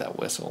to go get that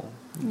whistle.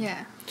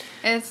 Yeah.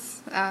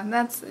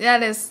 That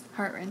is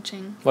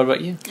heart-wrenching. What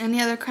about you? Any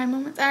other cry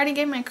moments? I already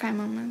gave my cry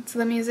moments.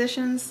 The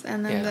musicians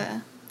and then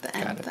the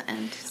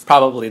end.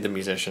 Probably the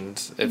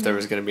musicians. If there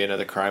was going to be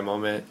another cry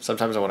moment.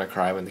 Sometimes I want to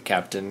cry when the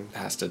captain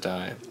has to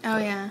die. Oh,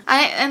 yeah.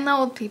 And the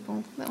old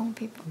people.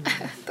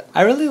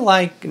 I really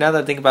like, now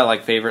that I think about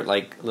like favorite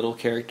like little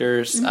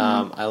characters,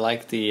 I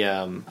like the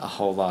a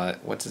whole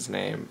lot. What's his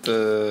name?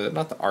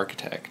 Not the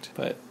architect,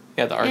 but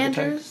yeah, the architect.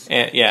 Andrews?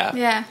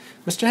 Yeah.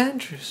 Mr.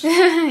 Andrews.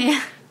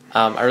 Yeah.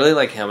 I really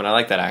like him, and I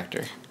like that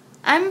actor.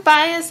 I'm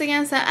biased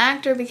against that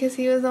actor because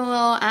he was a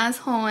little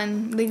asshole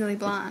in Legally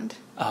Blonde.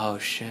 Oh,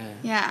 shit.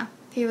 Yeah.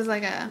 He was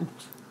like a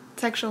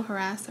sexual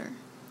harasser.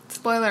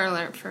 Spoiler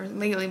alert for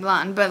Legally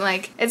Blonde, but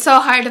like, it's so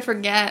hard to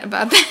forget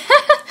about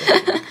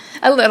that.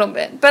 A little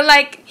bit. But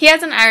like, he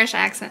has an Irish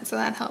accent, so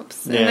that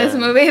helps. In this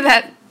movie,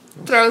 that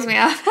throws me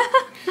off.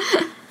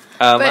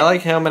 I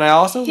like him, and I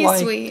also he's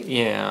sweet.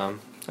 Yeah.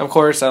 Of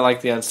course, I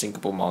like the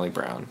unsinkable Molly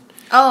Brown.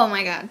 Oh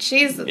my god,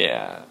 she's...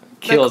 Yeah.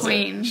 Kills the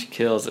queen. it. She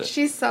kills it.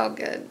 She's so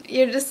good.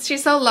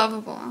 She's so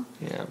lovable.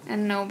 Yeah.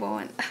 And noble,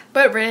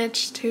 but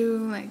rich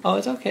too. Like. Oh,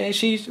 it's okay.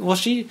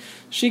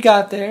 She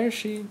got there.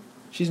 She's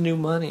new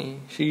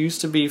money. She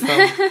used to be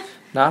from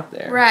not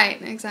there.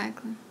 Right.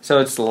 Exactly. So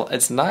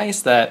it's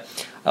nice that,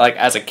 like,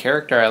 as a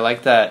character, I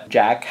like that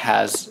Jack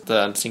has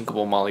the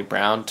unsinkable Molly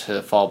Brown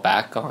to fall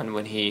back on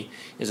when he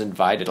is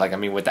invited. Like, I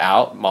mean,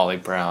 without Molly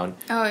Brown,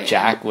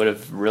 Jack would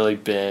have really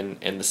been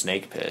in the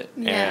snake pit.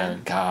 Yeah.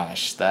 And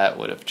gosh, that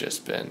would have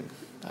just been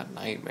a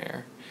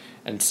nightmare.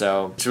 And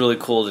so it's really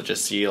cool to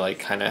just see, like,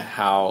 kind of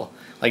how,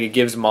 like, it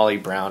gives Molly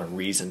Brown a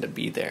reason to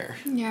be there.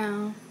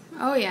 Yeah.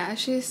 Oh, yeah,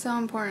 she's so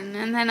important.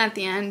 And then at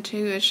the end,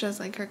 too, it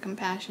shows, like, her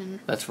compassion.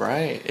 That's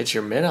right. It's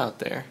your men out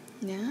there.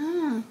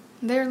 Yeah.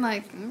 They're,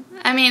 like...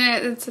 I mean,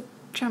 it's a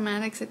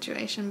traumatic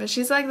situation, but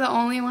she's, like, the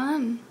only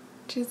one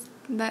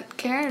that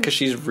cared. Because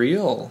she's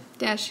real.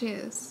 Yeah, she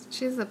is.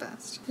 She's the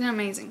best. She's an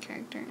amazing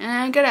character.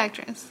 And a good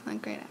actress.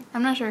 Like, great actress.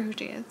 I'm not sure who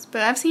she is,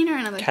 but I've seen her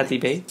in other Kathy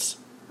things. Bates.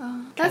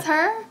 Oh, that's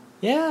her?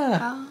 Yeah.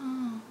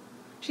 Oh.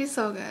 She's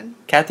so good.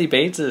 Kathy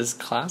Bates is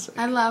classic.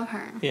 I love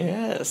her.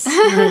 Yes.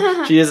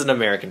 She is an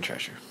American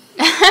treasure.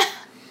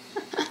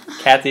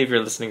 Kathy, if you're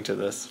listening to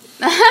this.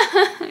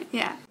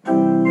 Yeah.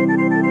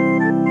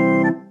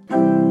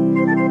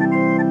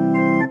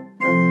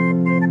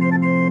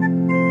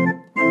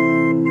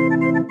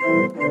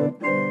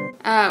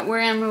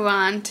 We're gonna move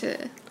on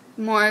to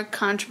more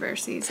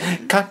controversies.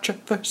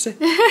 Controversy.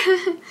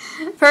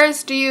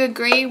 First, do you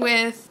agree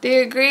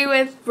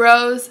with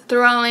Rose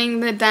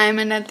throwing the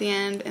diamond at the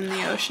end in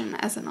the ocean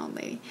as an old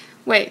lady?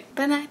 Wait,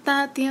 but I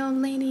thought the old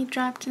lady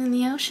dropped in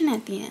the ocean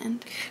at the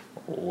end.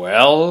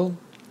 Well,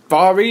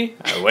 Barbie,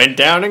 I went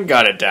down and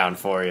got it down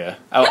for you.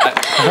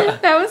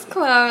 That was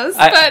close,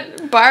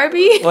 but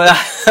Barbie?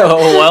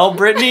 Well,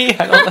 Brittany,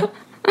 I don't know.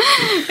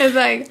 It's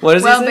like, what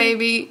is well,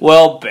 baby.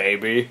 Well,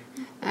 baby.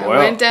 I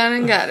went down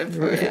and got it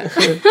for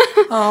you.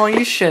 Oh,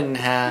 you shouldn't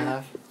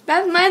have.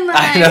 That's my line.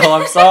 I know,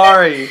 I'm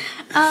sorry.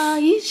 Oh,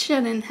 you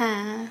shouldn't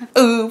have.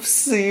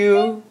 Oops,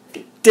 you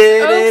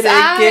did it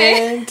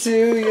again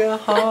to your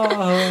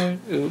heart.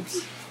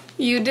 Oops.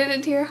 You did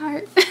it to your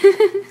heart.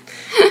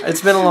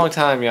 It's been a long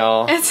time,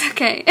 y'all. It's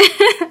okay.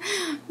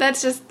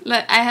 That's just,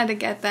 I had to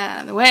get that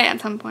out of the way at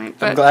some point.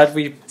 But I'm glad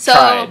we tried.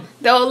 So,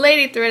 the old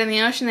lady threw it in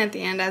the ocean at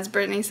the end, as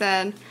Brittany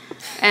said.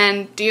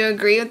 And do you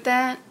agree with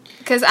that?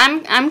 Because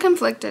I'm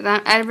conflicted.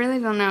 I really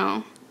don't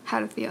know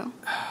how to feel.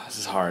 This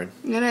is hard.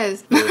 It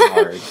is. It is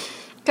hard.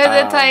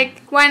 Because it's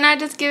like, why not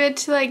just give it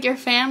to, like, your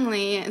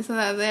family so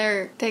that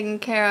they're taken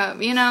care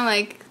of? You know,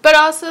 like, but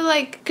also,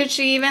 like, could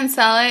she even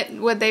sell it?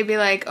 Would they be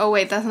like, oh,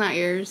 wait, that's not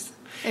yours?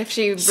 If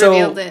she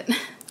revealed it.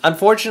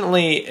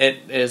 Unfortunately,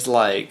 it is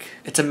like,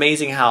 it's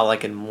amazing how,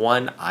 like, in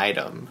one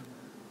item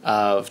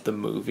of the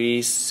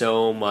movie,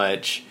 so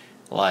much,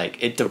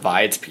 like, it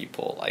divides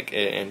people, like,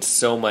 and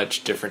so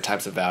much different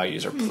types of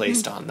values are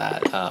placed on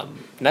that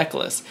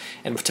necklace.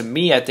 And to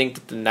me, I think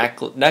that the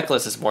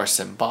necklace is more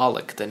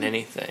symbolic than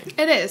anything.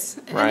 It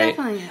is. Right? It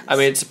definitely is. I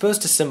mean, it's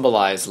supposed to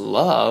symbolize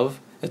love.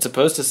 It's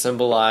supposed to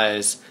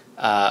symbolize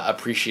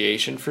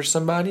appreciation for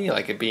somebody,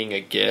 like it being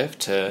a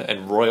gift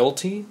and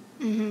royalty.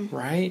 Mm-hmm.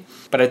 Right?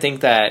 But I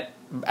think that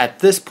at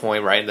this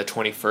point, right, in the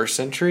 21st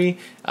century,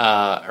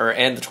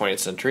 and the 20th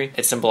century,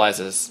 it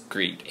symbolizes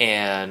greed.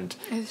 And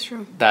it's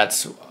true.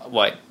 That's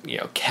what,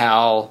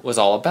 Cal was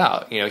all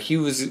about. He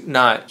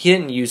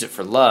didn't use it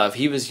for love,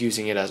 he was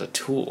using it as a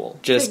tool.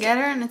 Just to get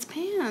her in his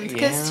pants.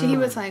 Because he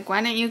was like,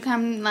 why didn't you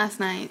come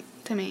last night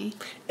to me?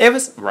 It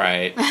was,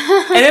 right.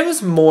 And it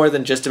was more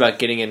than just about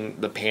getting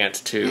in the pants,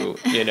 too,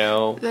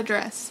 The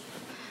dress.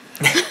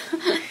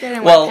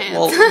 Well,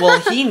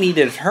 he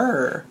needed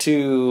her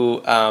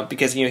to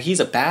because he's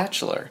a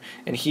bachelor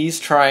and he's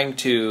trying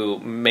to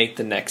make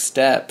the next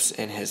steps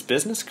in his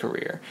business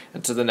career,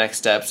 and so the next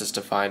steps is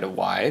to find a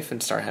wife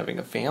and start having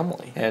a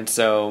family. And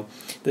so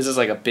this is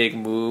like a big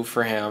move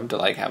for him to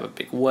like have a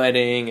big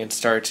wedding and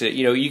start to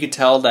you could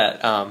tell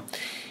that.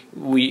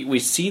 We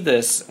see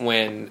this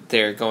when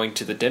they're going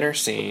to the dinner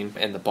scene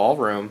in the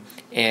ballroom,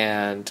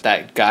 and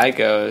that guy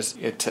goes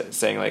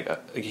saying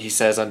like he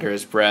says under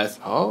his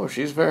breath, "Oh,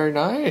 she's very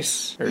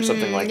nice," or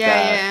something like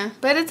that. Yeah.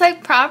 But it's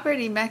like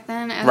property back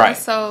then, and right.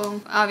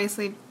 So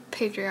obviously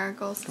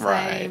patriarchal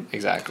society. Right,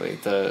 exactly.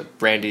 The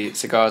brandy,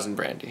 cigars and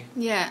brandy.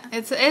 Yeah,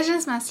 it's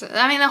just messed up.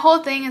 I mean, the whole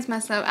thing is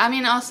messed up. I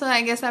mean, also,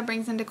 I guess that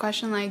brings into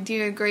question, like, do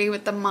you agree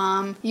with the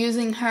mom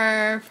using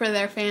her for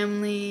their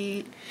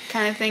family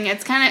kind of thing?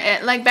 It's kind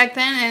of, like, back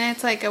then, and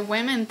it's like a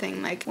women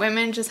thing. Like,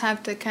 women just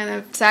have to kind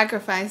of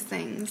sacrifice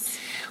things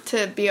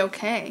to be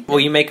okay. Well,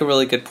 you make a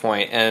really good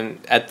point, and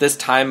at this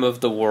time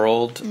of the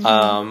world,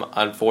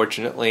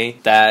 unfortunately,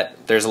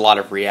 that there's a lot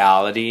of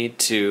reality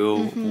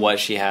to what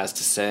she has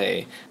to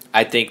say.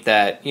 I think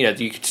that,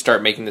 you could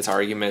start making this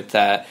argument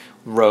that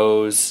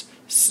Rose,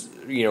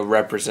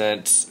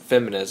 represents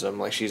feminism.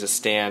 Like, she's a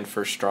stand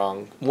for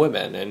strong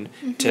women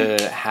and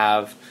to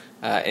have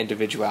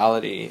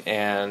individuality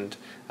and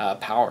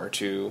power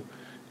to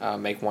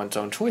make one's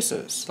own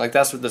choices. Like,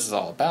 that's what this is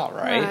all about,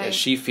 right? And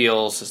she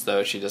feels as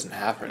though she doesn't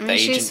have the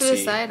agency. She's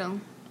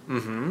suicidal.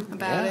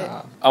 About it.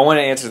 I want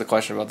to answer the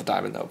question about the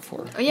diamond, though,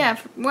 before. Oh, yeah,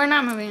 we're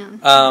not moving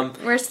on.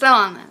 We're still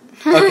on that.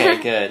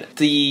 Okay, good.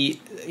 The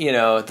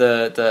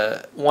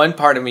one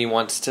part of me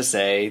wants to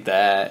say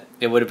that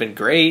it would have been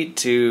great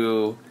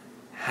to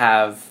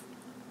have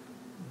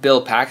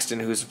Bill Paxton,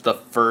 who's the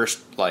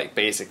first, like,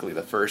 basically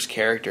the first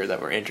character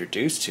that we're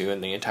introduced to in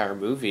the entire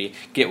movie,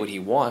 get what he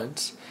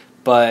wants,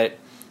 but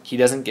he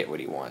doesn't get what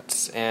he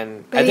wants.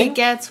 And but I think he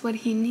gets what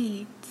he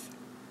needs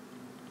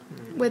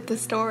with the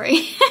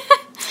story.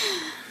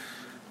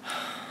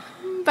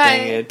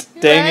 But,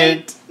 dang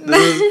it.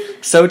 This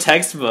is so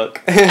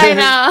textbook. I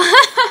know.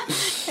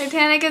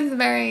 Titanic is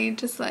very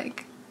just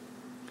like,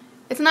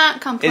 it's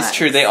not complex. It's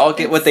true. They all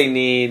get what they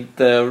need.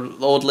 The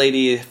old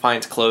lady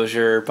finds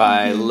closure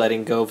by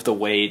letting go of the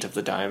weight of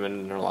the diamond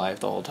in her life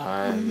the whole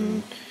time.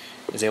 And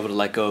is able to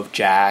let go of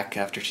Jack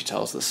after she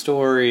tells the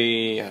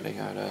story. Yada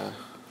yada.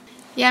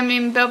 Yeah, I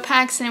mean, Bill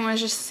Paxton was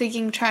just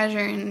seeking treasure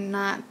and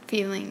not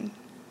feeling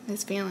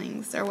his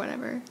feelings or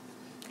whatever.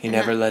 He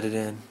never let it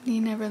in. He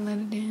never let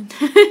it in.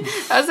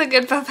 That was a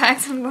good Bill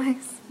Paxton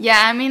voice.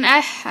 Yeah, I mean,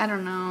 I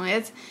don't know.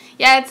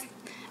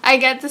 I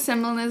get the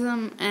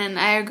symbolism, and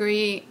I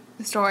agree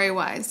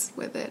story-wise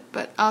with it.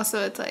 But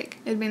also it's like,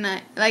 it'd be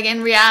nice. Like,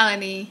 in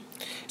reality,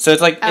 So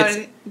it's like, I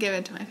would give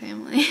it to my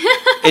family.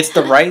 it's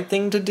the right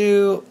thing to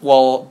do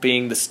while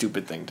being the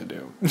stupid thing to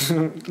do.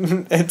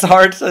 It's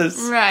hard to...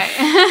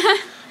 Right.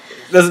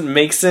 Doesn't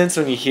make sense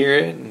when you hear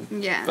it.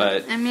 Yeah.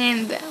 But I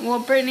mean,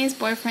 Brittany's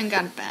boyfriend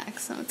got it back,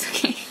 so it's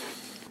okay.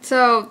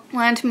 So,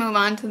 wanted to move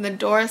on to the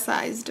door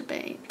size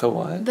debate. the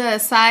what? The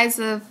size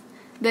of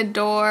the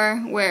door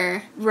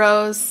where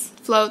Rose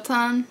floats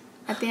on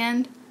at the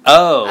end.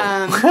 Oh.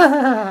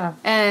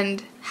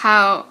 And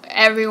how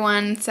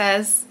everyone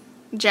says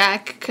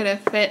Jack could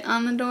have fit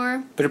on the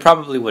door. But it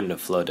probably wouldn't have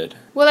floated.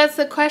 Well, that's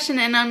the question,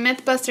 and on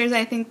Mythbusters,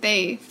 I think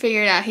they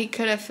figured out he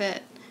could have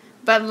fit.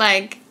 But,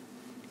 like,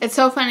 it's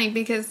so funny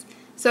because,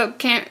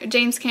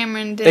 James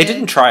Cameron did... They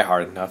didn't try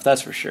hard enough,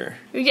 that's for sure.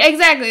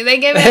 Exactly. They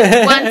give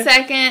it 1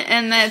 second,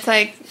 and then it's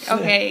like,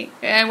 okay,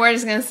 and we're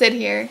just going to sit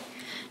here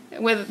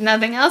with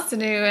nothing else to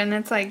do, and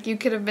it's like, you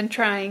could have been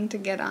trying to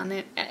get on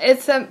it.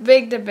 It's a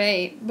big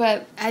debate,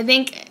 but I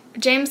think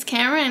James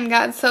Cameron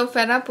got so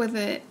fed up with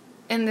it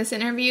in this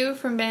interview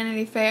from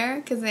Vanity Fair,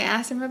 because they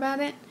asked him about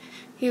it.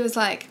 He was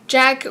like,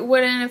 Jack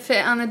wouldn't have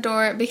fit on the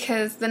door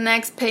because the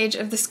next page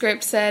of the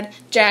script said,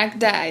 Jack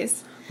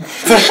dies.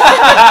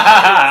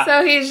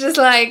 So he's just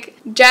like,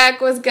 Jack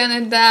was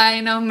gonna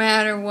die no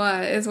matter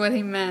what, is what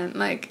he meant.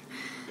 Like,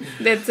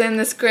 it's in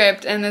the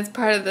script, and it's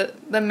part of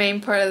the main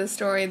part of the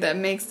story that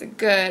makes it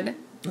good.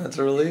 That's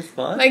really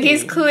funny. Like,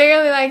 he's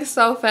clearly, like,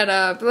 so fed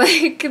up,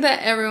 like,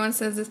 that everyone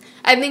says this.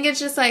 I think it's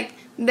just, like,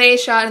 they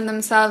shot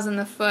themselves in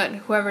the foot,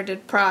 whoever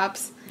did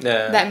props,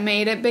 that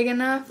made it big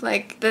enough.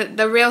 Like,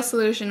 the real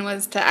solution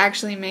was to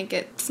actually make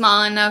it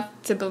small enough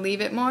to believe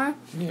it more.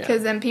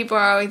 Because then people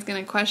are always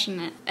going to question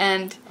it.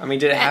 And I mean,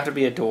 did it have to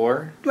be a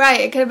door?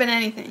 Right, it could have been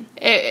anything.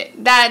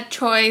 That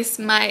choice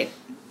might...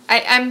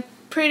 I'm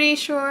pretty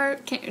sure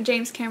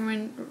James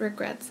Cameron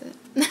regrets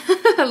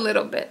it. A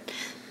little bit.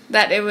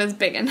 That it was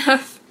big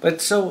enough.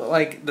 But so,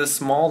 like, the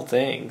small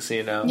things,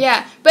 you know?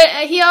 Yeah, but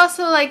he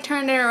also, like,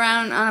 turned it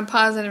around on a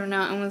positive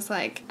note and was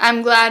like,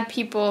 I'm glad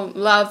people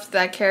loved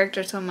that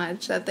character so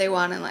much that they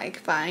want to, like,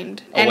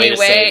 find a way to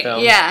save him.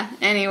 Yeah,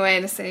 any way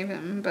to save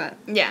him. But,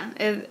 yeah,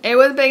 it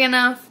was big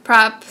enough.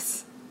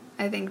 Props,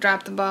 I think,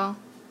 dropped the ball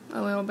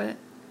a little bit.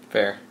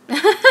 Fair.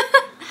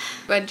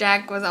 But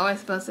Jack was always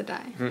supposed to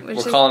die. We're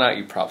calling out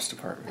you props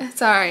department.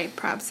 Sorry,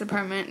 props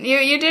department.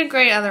 You did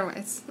great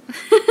otherwise.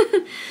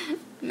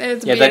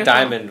 That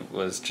diamond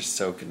was just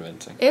so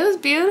convincing. It was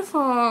beautiful.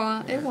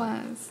 Yeah. It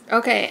was.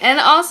 Okay, and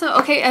also,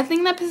 a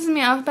thing that pisses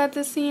me off about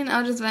this scene,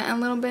 I'll just vent a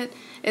little bit,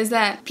 is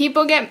that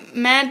people get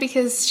mad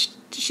because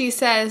she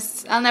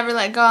says, I'll never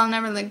let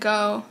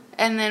go,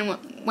 and then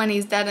when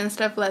he's dead and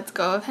stuff, lets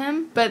go of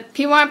him. But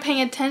people aren't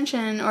paying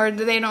attention, or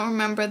they don't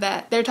remember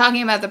that they're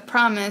talking about the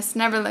promise,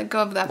 never let go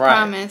of that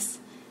promise.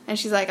 And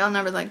she's like, I'll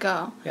never let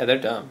go. Yeah, they're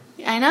dumb.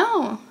 I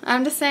know.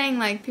 I'm just saying,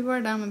 like, people are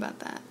dumb about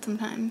that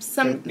sometimes.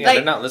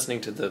 They're not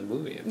listening to the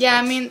movie. Yeah,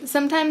 I mean,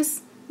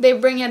 sometimes they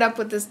bring it up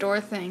with this door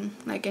thing,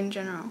 like, in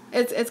general.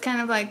 It's kind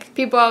of like,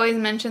 people always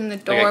mention the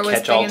door was big enough. Like a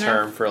catch-all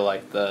term for,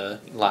 like, the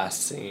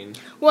last scene.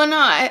 Well, no,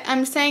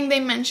 I'm saying they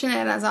mention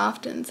it as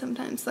often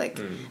sometimes. Like,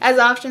 as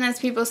often as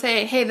people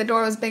say, hey, the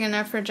door was big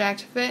enough for Jack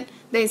to fit,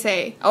 they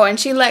say, oh, and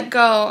she let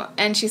go,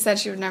 and she said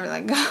she would never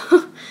let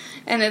go.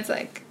 And it's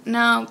like,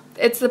 no,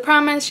 it's the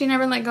promise, she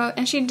never let go,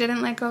 and she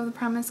didn't let go of the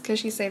promise because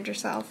she saved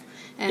herself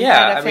and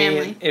had a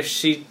family. Mean, if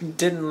she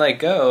didn't let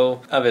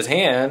go of his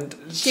hand,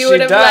 she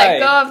would have let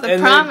go of the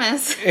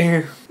promise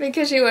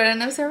because she wouldn't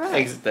have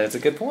survived. That's a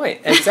good point.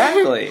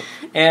 Exactly.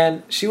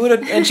 and she would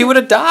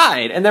have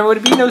died, and there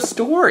would be no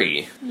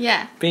story.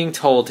 Yeah. Being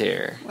told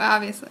here. Well,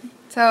 obviously.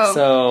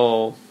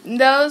 So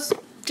those,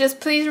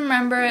 just please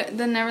remember,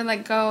 the never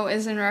let go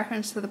is in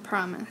reference to the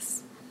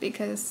promise.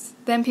 Because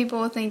then people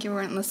will think you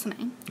weren't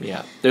listening.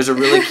 Yeah. There's a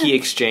really key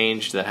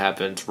exchange that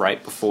happens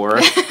right before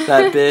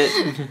that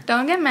bit.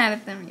 Don't get mad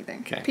at them either.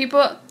 Okay.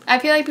 I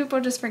feel like people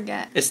just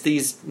forget. It's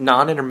these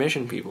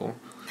non-intermission people.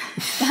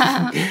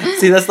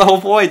 See, that's the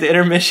whole point. The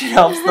intermission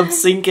helps them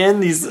sink in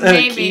these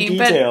key details.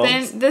 But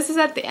then this is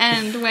at the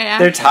end, way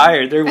after. They're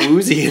tired. They're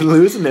woozy and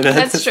losing it.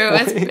 That's true.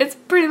 It's a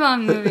pretty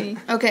long movie.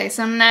 Okay,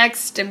 so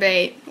next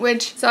debate,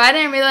 so I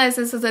didn't realize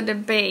this was a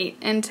debate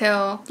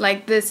until,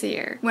 like, this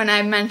year, when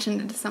I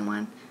mentioned it to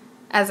someone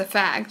as a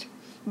fact.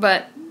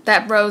 But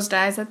that Rose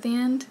dies at the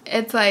end.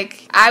 It's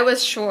like, I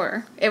was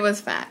sure it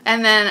was fact.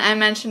 And then I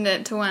mentioned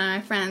it to one of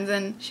my friends,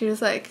 and she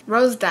was like,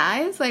 Rose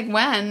dies? Like,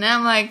 when? And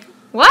I'm like,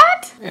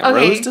 what? Yeah,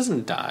 okay. Rose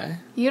doesn't die.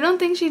 You don't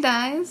think she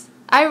dies?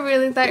 I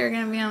really thought you were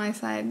going to be on my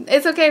side.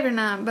 It's okay if you're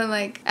not, but,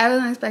 like, I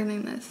wasn't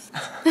expecting this.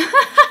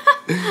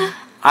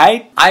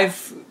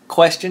 I've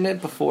questioned it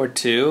before,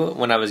 too,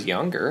 when I was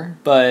younger.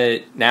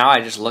 But now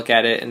I just look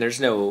at it, and there's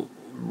no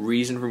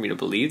reason for me to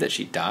believe that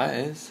she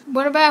dies.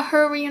 What about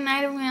her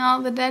reuniting with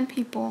all the dead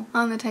people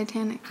on the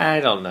Titanic? I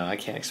don't know. I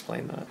can't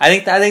explain that. I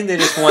think they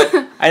just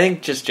want... I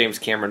think just James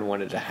Cameron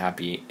wanted a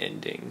happy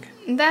ending.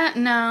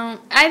 No.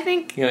 I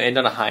think... end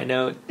on a high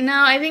note?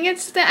 No, I think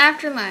it's the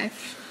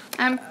afterlife.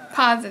 I'm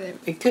positive.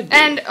 It could be.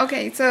 And,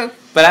 okay, so...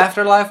 But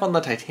Afterlife on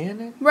the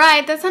Titanic?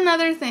 Right, that's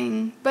another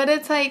thing. But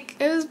it's like,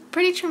 it was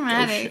pretty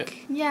traumatic. Oh,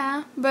 shit.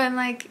 Yeah, but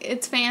like,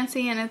 it's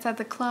fancy and it's at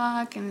the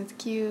clock and it's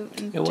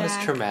cute and It was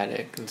Jack.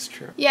 traumatic, it's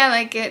true. Yeah,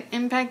 like, it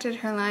impacted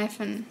her life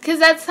and... Because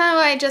that's how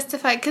I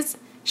justify... Because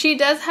she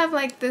does have,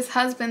 like, this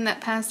husband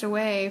that passed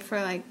away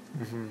for, like...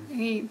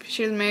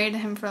 She was married to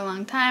him for a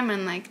long time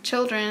and, like,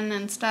 children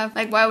and stuff.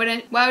 Like, why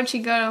would she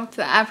go to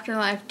the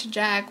afterlife to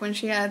Jack when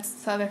she had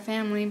this other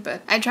family?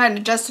 But I tried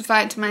to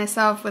justify it to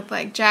myself with,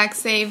 like, Jack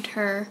saved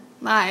her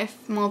life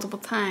multiple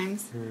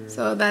times.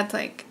 So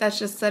that's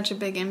just such a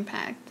big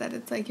impact that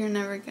it's like you're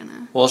never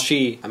gonna... Well,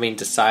 she,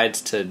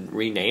 decides to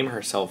rename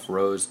herself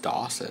Rose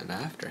Dawson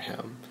after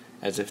him,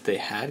 as if they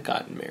had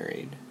gotten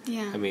married.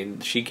 Yeah.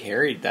 She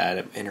carried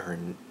that in her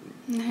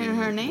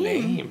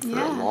name for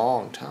a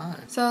long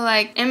time. So,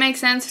 like, it makes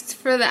sense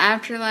for the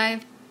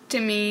afterlife to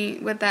me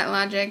with that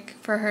logic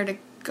for her to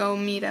go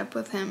meet up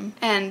with him.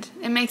 And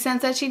it makes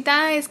sense that she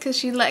dies because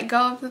she let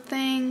go of the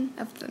thing,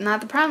 not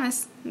the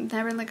promise,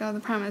 never let go of the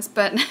promise,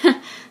 but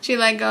she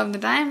let go of the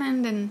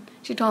diamond and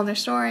she told her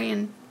story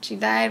and she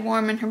died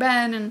warm in her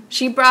bed and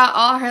she brought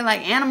all her,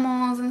 like,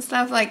 animals and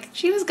stuff. Like,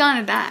 she was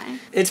gonna die.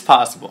 It's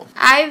possible.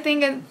 I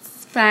think it's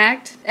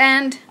fact,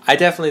 and... I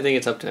definitely think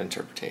it's up to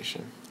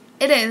interpretation.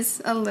 It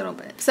is, a little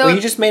bit. So well,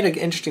 you just made an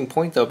interesting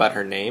point, though, about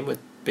her name with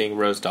being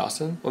Rose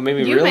Dawson. Well, made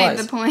me you realize...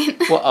 made the point.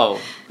 Well,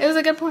 It was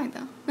a good point,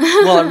 though.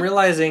 Well, I'm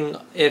realizing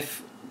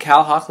if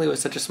Cal Hockley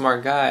was such a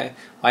smart guy,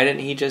 why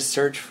didn't he just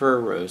search for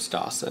Rose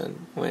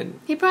Dawson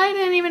when... He probably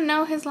didn't even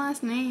know his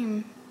last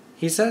name.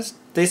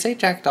 They say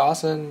Jack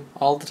Dawson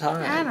all the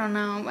time. I don't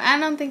know. I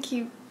don't think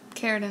he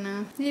cared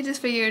enough. He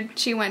just figured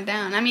she went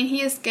down. I mean,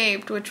 he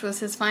escaped, which was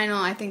his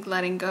final, I think,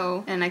 letting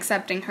go and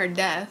accepting her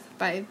death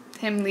by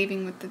him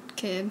leaving with the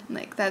kid.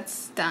 Like,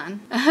 that's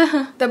done.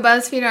 The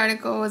BuzzFeed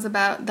article was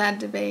about that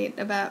debate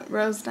about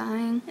Rose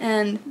dying.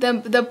 And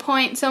the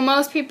point, so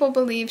most people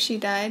believe she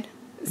died.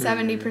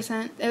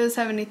 70%. It was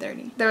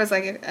 70-30. There was,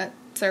 like, a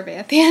survey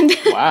at the end.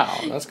 Wow,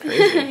 that's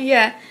crazy.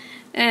 Yeah.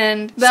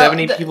 And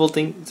 70%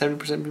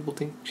 people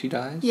think she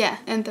dies? Yeah,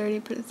 and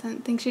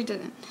 30% think she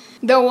didn't.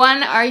 The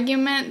one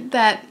argument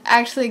that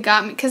actually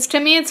got me, because to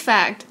me it's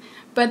fact,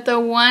 but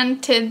the one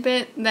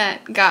tidbit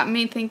that got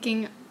me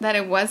thinking that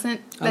it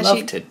wasn't... I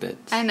love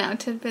tidbits. I know,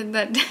 tidbit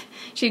that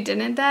she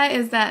didn't die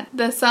is that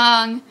the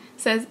song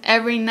says,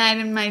 "Every night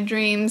in my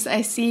dreams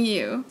I see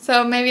you."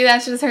 So maybe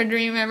that's just her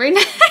dream every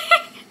night.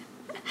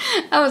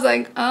 I was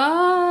like,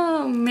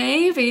 oh,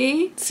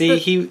 maybe.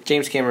 See,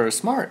 James Cameron was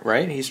smart,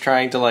 right? He's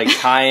trying to, like,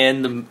 tie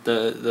in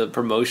the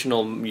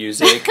promotional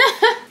music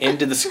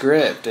into the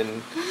script,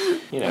 and,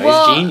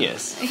 he's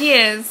genius. He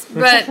is,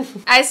 but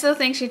I still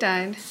think she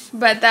died.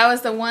 But that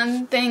was the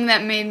one thing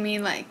that made me,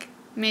 like,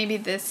 maybe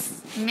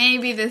this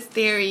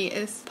theory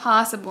is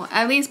possible,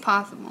 at least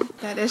possible.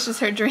 That it's just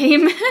her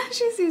dream.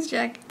 She sees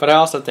Jack. But I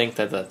also think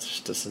that that's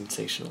just a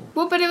sensational.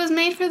 Well, but it was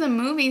made for the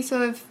movie,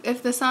 so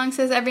if the song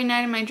says "Every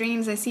night in my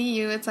dreams I see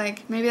you," it's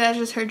like maybe that's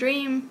just her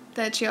dream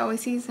that she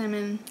always sees him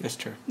in. It's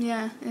true.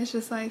 Yeah, it's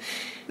just like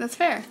that's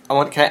fair.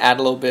 Can I add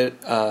a little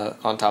bit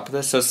on top of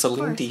this? So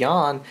Celine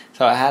Dion.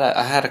 So I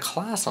had a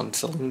class on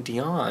Celine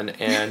Dion,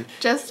 and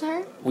just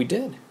her. We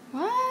did.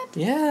 What?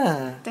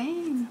 Yeah.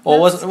 Dang.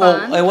 Well,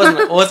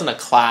 it wasn't a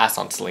class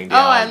on Celine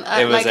Dion.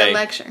 It was a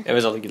lecture. It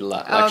was a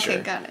lecture. Oh,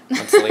 okay, got it.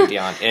 On Celine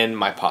Dion in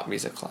my pop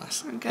music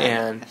class. Okay.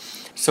 And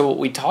so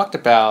we talked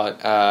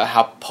about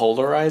how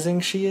polarizing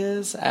she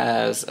is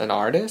as an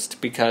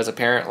artist, because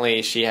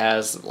apparently she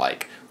has,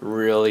 like,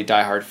 really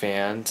diehard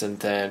fans and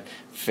then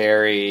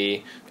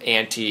very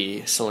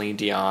anti Celine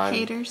Dion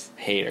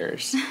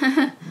haters.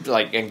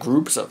 Like, and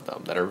groups of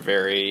them that are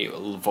very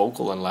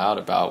vocal and loud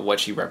about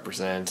what she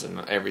represents and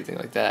everything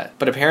like that.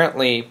 But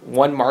apparently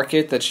one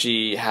market that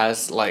she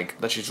has, like,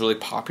 that she's really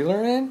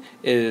popular in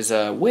is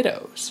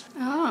widows.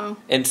 Oh.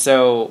 And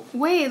so...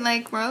 Wait,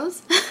 like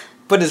Rose?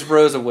 But is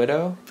Rose a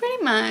widow?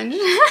 Pretty much.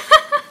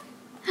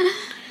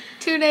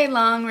 2-day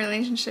long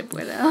relationship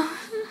widow.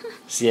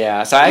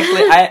 Yeah, so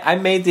I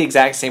made the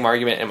exact same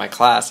argument in my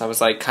class. I was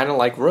like, kind of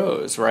like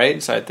Rose,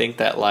 right? So I think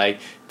that,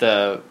 like,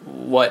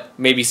 what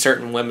maybe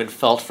certain women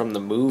felt from the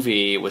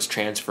movie was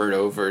transferred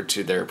over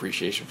to their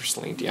appreciation for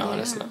Celine Dion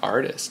as an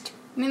artist.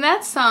 I mean,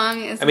 that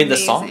song is amazing. The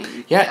song,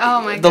 yeah.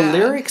 Oh my God. The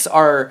lyrics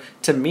are,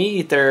 to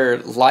me, they're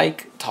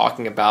like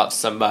talking about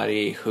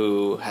somebody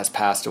who has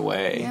passed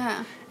away.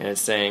 Yeah. And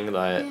it's saying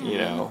that,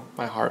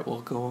 my heart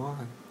will go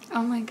on.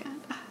 Oh my God.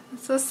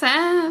 It's so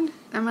sad.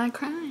 I'm gonna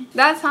cry.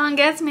 That song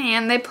gets me,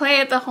 and they play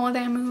it the whole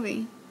damn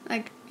movie.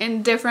 Like,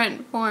 in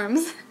different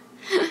forms.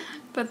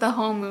 But the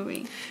whole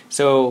movie.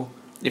 So,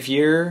 if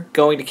you're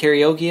going to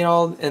karaoke and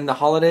all in the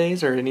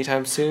holidays or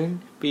anytime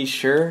soon, be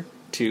sure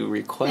to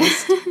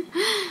request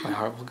My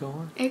Heart Will Go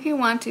On. If you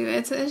want to.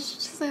 It's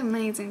just an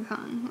amazing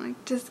song.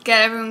 Like, just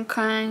get everyone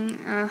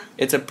crying.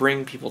 It's a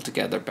bring people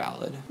together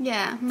ballad.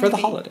 Yeah, maybe. For the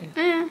holiday.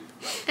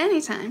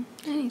 Anytime.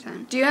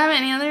 Do you have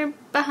any other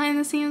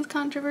behind-the-scenes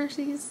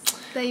controversies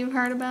that you've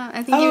heard about?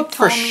 I think you've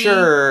told me. For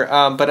sure,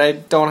 but I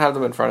don't have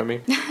them in front of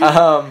me.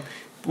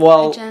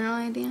 Well, a general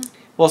idea?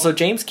 Well, so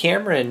James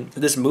Cameron,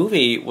 this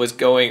movie was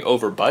going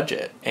over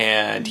budget,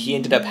 and he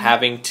ended up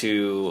having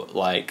to,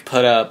 like,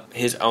 put up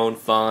his own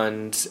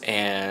funds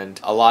and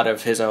a lot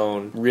of his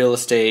own real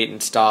estate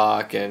and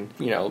stock and,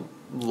 you know,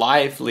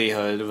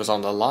 livelihood was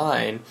on the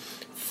line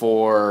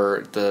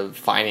for the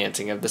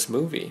financing of this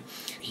movie.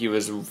 He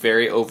was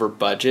very over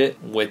budget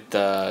with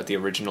the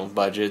original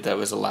budget that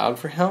was allowed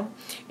for him,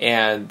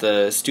 and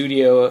the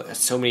studio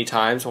so many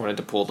times wanted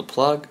to pull the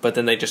plug, but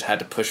then they just had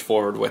to push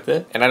forward with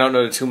it. And I don't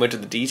know too much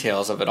of the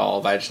details of it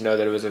all, but I just know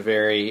that it was a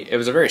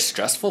very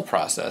stressful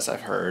process,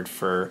 I've heard,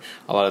 for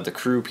a lot of the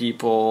crew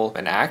people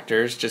and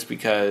actors, just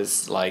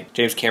because, like,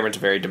 James Cameron's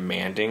a very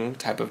demanding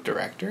type of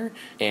director,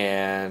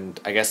 and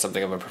I guess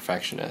something of a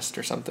perfectionist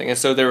or something. And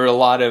so there were a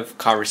lot of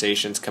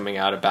conversations coming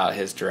out about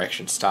his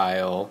direction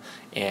style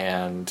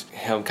and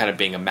him kind of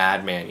being a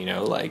madman, you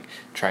know, like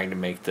trying to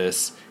make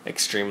this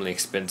extremely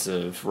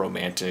expensive,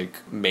 romantic,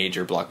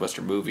 major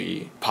blockbuster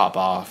movie pop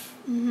off.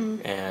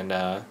 Mm-hmm. And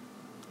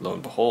lo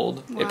and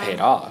behold, it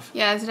paid off.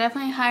 Yeah, it's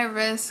definitely high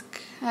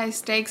risk, high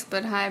stakes,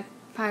 but high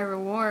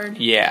reward.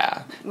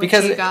 Yeah,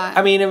 because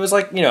I mean, it was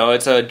like, you know,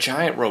 it's a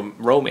giant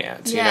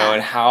romance, you know,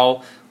 and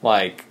how,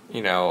 like,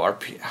 you know,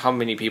 how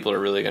many people are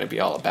really going to be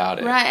all about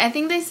it? Right. I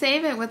think they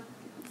save it with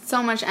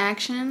so much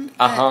action.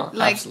 Like,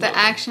 absolutely. The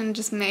action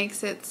just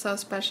makes it so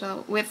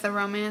special with the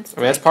romance.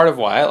 I mean, that's part of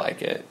why I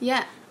like it.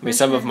 Yeah. I mean,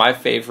 some of my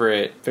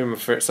favorite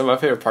parts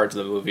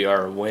of the movie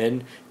are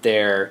when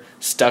they're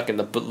stuck in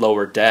the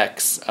lower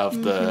decks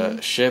of the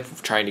ship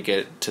trying to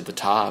get to the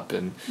top,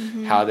 and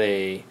how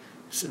they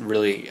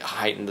really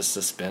heighten the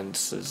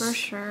suspense. For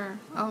sure.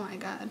 Oh my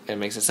god. It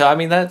makes it so. I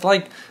mean, that,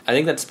 like, I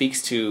think that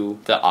speaks to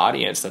the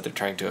audience that they're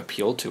trying to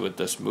appeal to with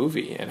this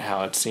movie, and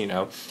how it's, you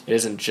know, it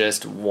isn't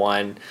just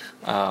one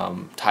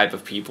type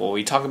of people.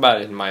 We talk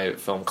about it in my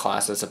film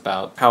classes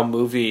about how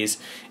movies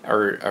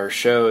or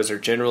shows are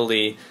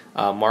generally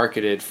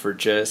marketed for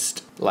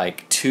just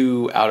like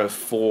 2 out of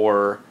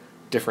 4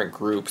 different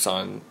groups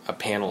on a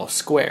panel of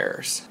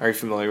squares. Are you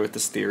familiar with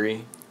this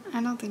theory?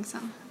 I don't think so.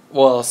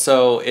 Well,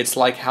 so it's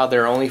like how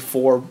there are only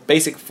four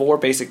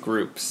basic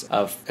groups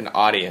of an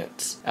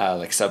audience,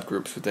 like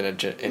subgroups within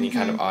any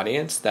kind of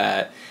audience,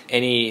 that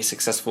any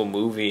successful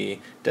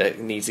movie that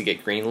needs to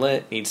get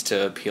greenlit needs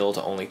to appeal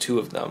to only 2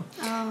 of them.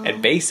 Oh.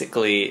 And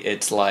basically,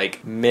 it's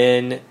like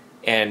men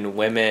and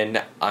women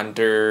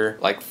under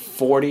like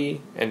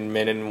 40 and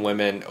men and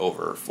women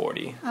over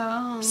 40.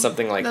 Oh.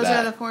 Something like that. Those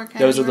are the 4 categories?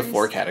 Those are the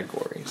 4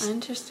 categories.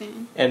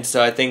 Interesting. And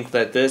so I think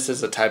that this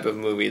is a type of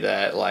movie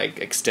that, like,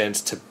 extends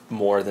to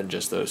more than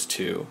just those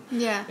 2.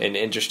 Yeah. In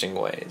interesting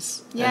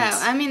ways. Yeah,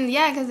 I mean,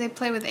 yeah, because they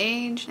play with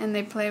age and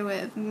they play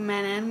with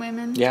men and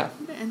women. Yeah.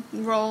 And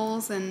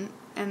roles and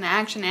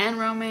action and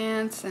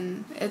romance,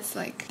 and it's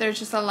like there's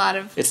just a lot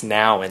of, it's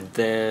now and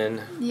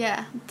then.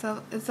 Yeah,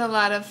 it's a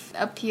lot of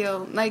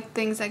appeal, like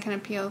things that can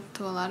appeal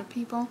to a lot of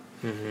people.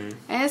 Mm-hmm.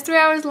 And it's 3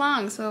 hours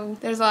long, so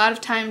there's a lot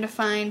of time to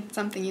find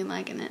something you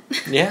like in it.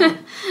 Yeah.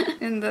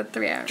 In the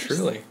 3 hours.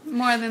 Truly.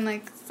 More than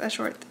like a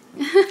short thing.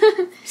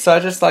 So I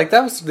just, like,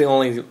 that was the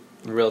only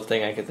real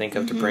thing I could think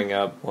of to bring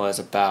up, was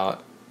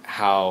about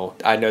how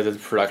I know that the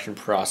production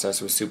process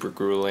was super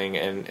grueling,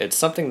 and it's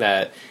something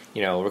that,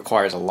 you know,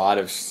 requires a lot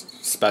of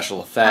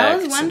special effects. I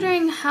was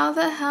wondering how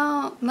the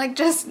hell, like,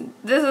 just,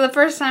 this is the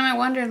first time I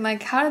wondered,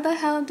 like, how the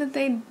hell did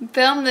they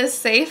film this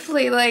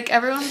safely? Like,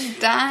 everyone's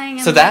dying.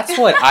 So that's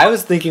what I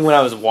was thinking when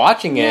I was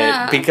watching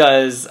it,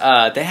 because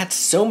they had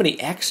so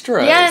many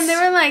extras. Yeah, and they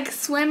were, like,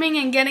 swimming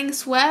and getting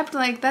swept.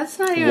 Like, that's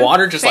not even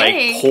water just,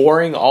 fake. like,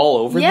 pouring all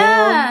over them.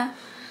 Yeah.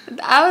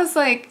 I was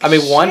like, I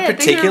mean, one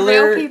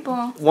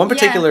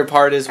particular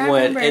part is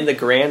when in the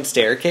grand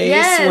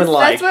staircase, when,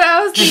 like, that's what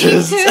I was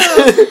thinking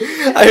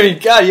too. I mean,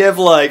 God, you have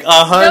like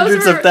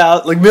hundreds of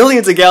thousands, like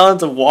millions of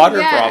gallons of water,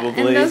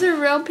 probably. And those are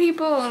real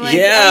people, like,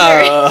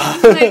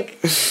 like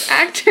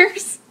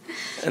actors.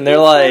 And they're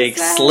like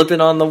slipping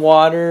on the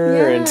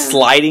water and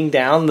sliding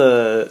down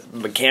the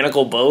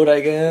mechanical boat, I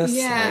guess.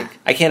 Yeah. Like,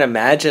 I can't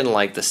imagine,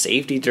 like, the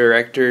safety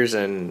directors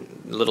and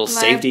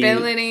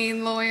liability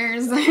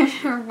lawyers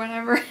or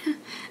whatever.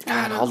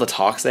 God, all the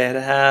talks they had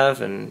to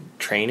have and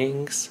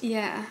trainings.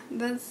 Yeah,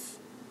 that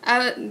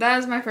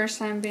was my first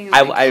time being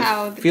like,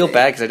 I feel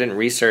bad because I didn't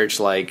research,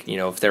 like, you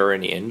know, if there were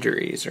any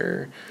injuries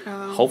or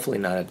hopefully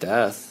not a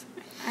death.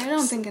 I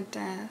don't think a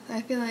death.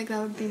 I feel like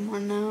that would be more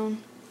known.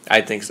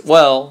 I think so.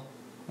 Well,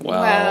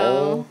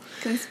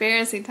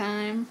 conspiracy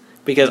time.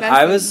 Because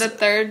I was the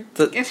third.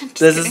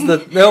 This is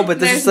the no, but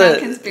this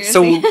is the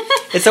so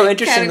it's so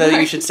interesting that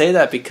you should say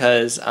that,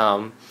 because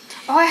oh,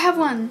 I have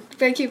one.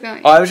 But keep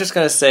going. Oh, I was just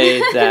gonna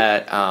say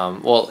that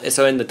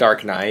so in The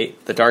Dark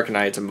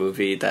Knight's a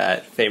movie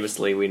that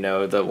famously we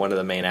know that one of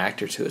the main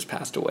actors who has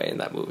passed away in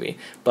that movie,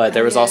 but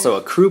there was also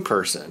a crew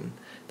person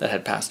that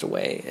had passed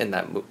away in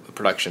that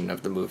production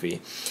of the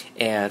movie,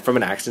 and from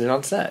an accident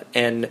on set.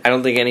 And I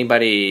don't think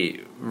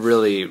anybody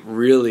really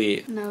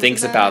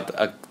thinks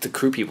about the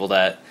crew people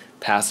that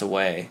pass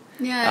away.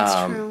 Yeah, it's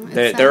true.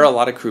 There are a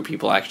lot of crew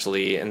people,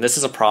 actually, and this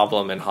is a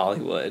problem in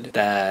Hollywood,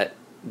 that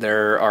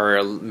there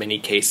are many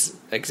case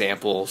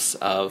examples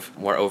of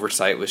where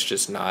oversight was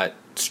just not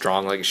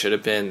strong like it should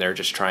have been. They're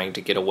just trying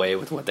to get away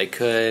with what they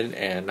could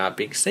and not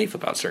being safe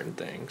about certain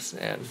things.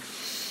 And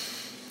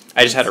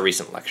I just had a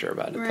recent lecture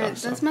about it, right, though.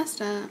 So. That's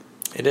messed up.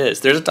 It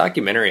is. There's a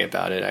documentary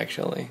about it,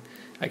 actually.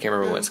 I can't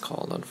remember what it's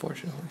called,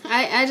 unfortunately.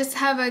 I just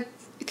have a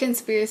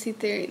conspiracy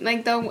theory.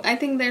 Like, I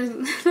think there's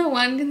the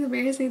one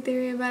conspiracy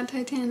theory about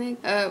Titanic,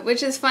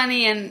 which is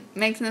funny and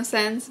makes no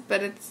sense,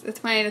 but it's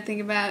funny to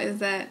think about, is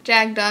that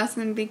Jack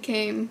Dawson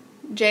became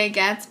Jay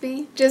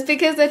Gatsby just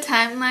because the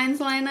timelines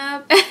line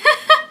up.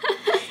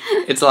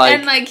 It's like...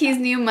 And, like, he's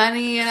new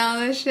money and all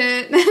this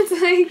shit. It's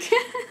like...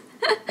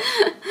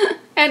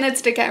 And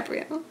it's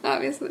DiCaprio,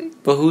 obviously.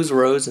 But who's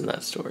Rose in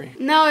that story?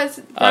 No, Rose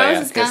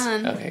is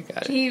gone. Okay,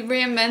 got it. He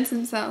reinvents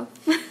himself.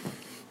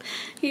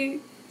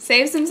 He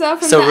saves himself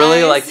from So the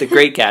really, ice. like, the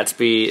Great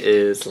Gatsby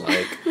is,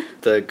 like,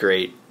 the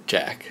Great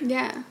Jack.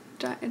 Yeah,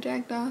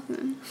 Jack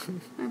Dawson.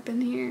 Up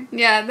in here.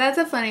 Yeah, that's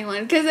a funny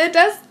one. Because it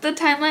does, the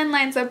timeline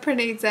lines up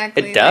pretty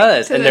exactly. It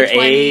does. Like, and to their the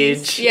 20s.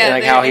 age, Yeah, and,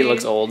 like, their how he age.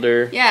 looks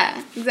older.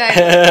 Yeah,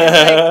 exactly.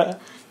 It's, like,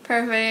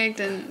 perfect,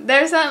 and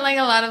there's not, like,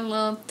 a lot of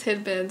little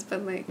tidbits,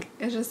 but, like,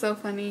 it's just so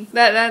funny.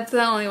 That's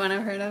the only one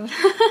I've heard of.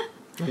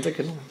 That's a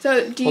good one.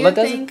 So, do you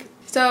think...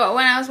 So,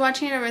 when I was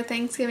watching it over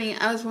Thanksgiving,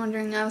 I was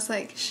wondering, I was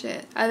like,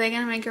 shit, are they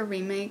gonna make a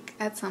remake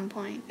at some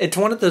point? It's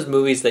one of those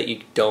movies that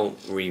you don't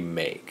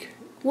remake.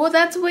 Well,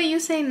 that's what you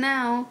say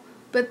now,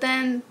 but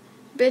then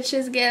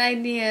bitches get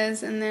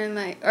ideas, and they're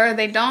like... Or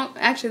they don't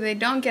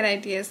get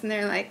ideas, and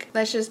they're like,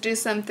 let's just do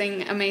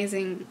something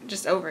amazing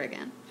just over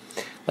again.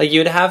 Like,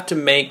 you'd have to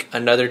make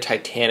another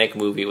Titanic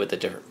movie with a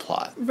different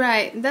plot.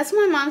 Right. That's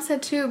what my mom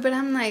said too, but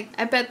I'm like,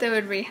 I bet they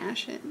would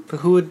rehash it. But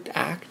who would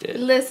act it?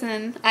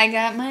 Listen, I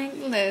got my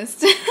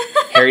list.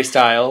 Harry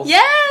Styles?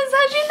 Yes!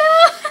 How'd you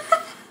know?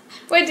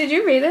 Wait, did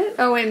you read it?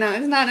 Oh, wait, no,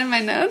 it's not in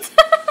my notes.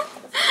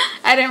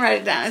 I didn't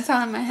write it down. It's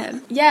all in my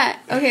head. Yeah,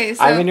 okay,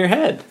 so... I'm in your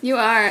head. You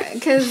are,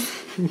 because...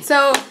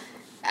 So...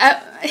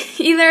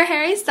 either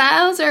Harry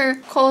Styles or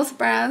Cole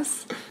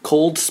Sprouse.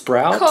 Cold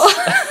Sprouts?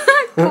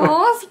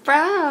 Cole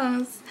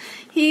Sprouse.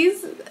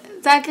 He's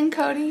Zach and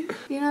Cody.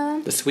 You know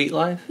them? The Sweet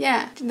Life?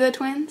 Yeah. The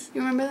twins.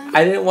 You remember them?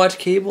 I didn't watch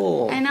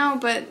cable. I know,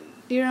 but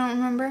you don't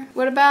remember?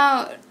 What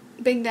about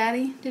Big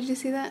Daddy? Did you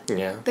see that?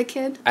 Yeah. The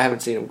kid? I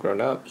haven't seen him grown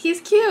up.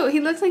 He's cute.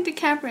 He looks like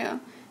DiCaprio.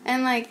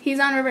 And, like, he's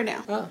on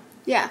Riverdale. Oh.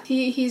 Yeah,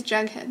 he's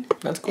Jughead.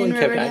 That's cool. He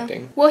kept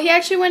acting. Well, he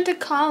actually went to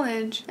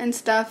college and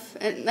stuff,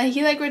 and like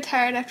he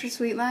retired after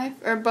Sweet Life,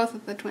 or both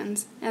of the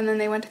twins, and then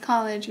they went to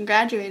college and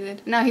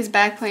graduated. Now he's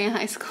back playing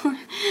high school.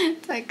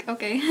 It's like,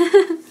 okay.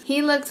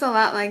 He looks a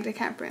lot like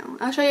DiCaprio.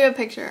 I'll show you a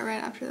picture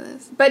right after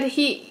this. But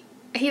he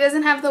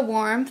doesn't have the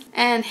warmth,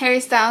 and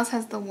Harry Styles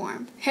has the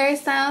warmth. Harry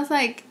Styles,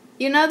 like,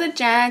 you know the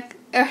Jack...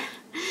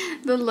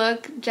 the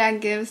look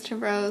Jack gives to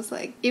Rose,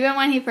 like, even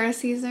when he first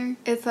sees her,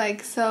 it's,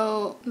 like,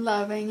 so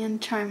loving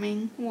and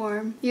charming,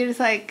 warm. You just,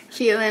 like,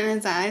 feel in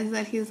his eyes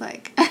that he's,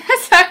 like,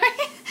 sorry,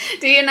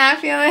 do you not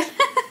feel it?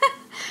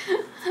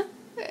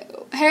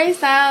 Harry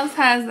Styles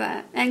has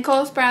that, and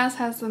Cole Sprouse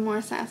has the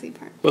more sassy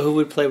part. Well, who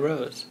would play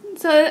Rose?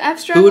 So, I've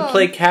struggled. Who would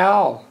play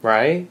Cal,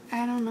 right?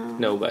 I don't know.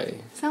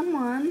 Nobody.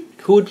 Someone.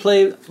 Who would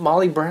play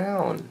Molly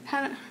Brown?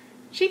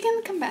 She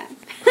can come back.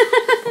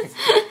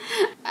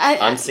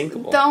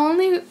 Unsinkable. The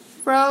only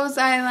Rose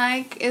I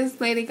like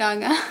is Lady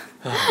Gaga.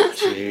 Oh,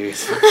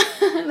 jeez.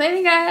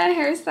 Lady Gaga and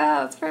Harry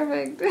Styles,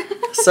 perfect.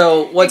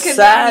 So what's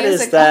sad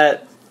is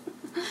that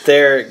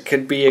there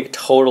could be a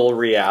total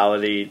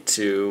reality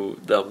to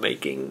the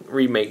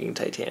remaking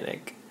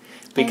Titanic.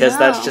 Because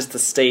that's just the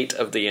state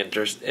of the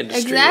industry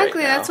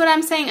exactly, right now. That's what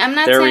I'm saying. I'm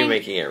not They're saying...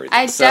 remaking everything.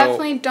 I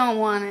definitely don't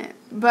want it,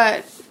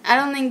 but I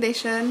don't think they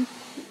should.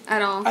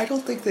 At all. I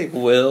don't think they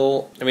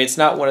will. I mean, it's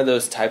not one of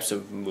those types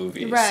of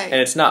movies. Right. And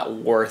it's not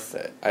worth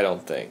it, I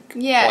don't think.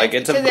 Yeah, like,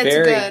 it's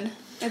good.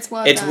 It's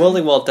well done. It's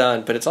really well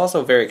done, but it's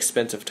also a very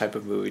expensive type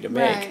of movie to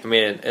make. Right. I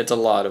mean, it's a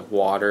lot of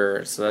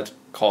water, so that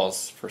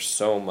calls for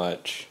so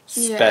much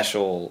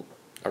special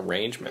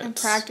arrangements. And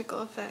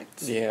practical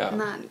effects. Yeah.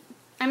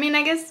 I mean,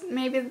 I guess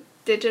maybe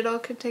digital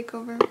could take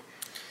over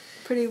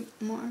pretty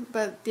more,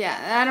 but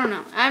yeah, I don't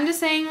know. I'm just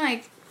saying,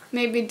 like,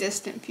 maybe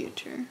distant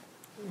future.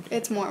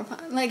 It's more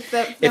fun. Like,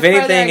 if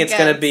anything, it's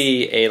going to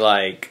be a,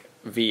 like,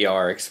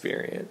 VR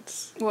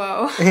experience.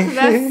 Whoa.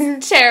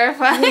 That's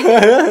terrifying.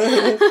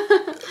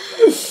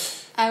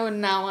 I would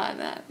not want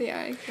that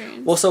VR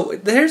experience. Well, so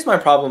here's my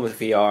problem with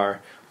VR.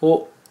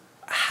 Well,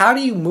 how do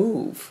you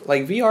move?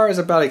 Like, VR is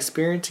about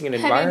experiencing an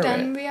environment. Have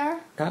you done VR?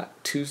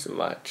 Not too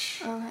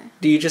much. Okay.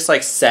 Do you just,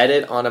 like, set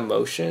it on a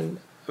motion?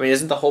 I mean,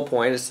 isn't the whole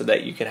point is so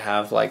that you can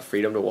have, like,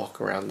 freedom to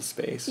walk around the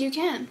space? You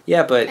can.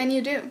 Yeah, but... And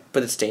you do.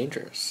 But it's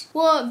dangerous.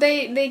 Well,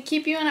 they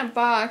keep you in a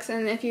box,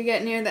 and if you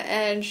get near the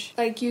edge,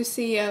 like, you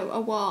see a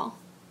wall,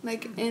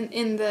 like,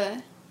 in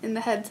the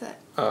headset.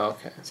 Oh,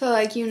 okay. So,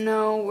 like, you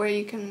know where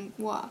you can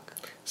walk.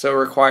 So it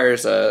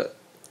requires a...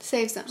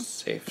 Safe zone.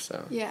 Safe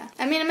zone. Yeah.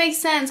 I mean, it makes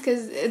sense,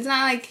 because it's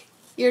not like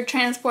you're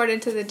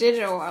transported to the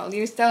digital world.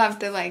 You still have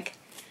to, like,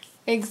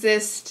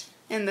 exist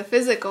in the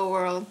physical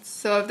world.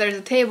 So if there's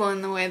a table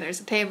in the way, there's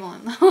a table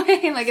in the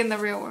way, like in the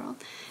real world.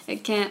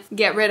 It can't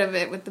get rid of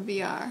it with the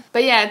VR.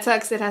 But yeah, it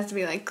sucks. It has to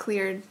be like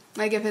cleared.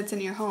 Like if it's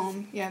in your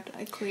home, you have to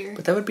like clear.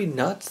 But that would be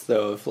nuts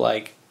though if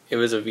like it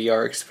was a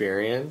VR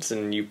experience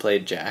and you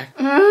played Jack.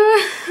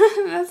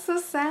 That's so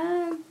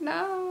sad.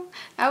 No.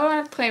 I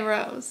want to play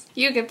Rose.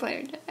 You could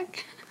play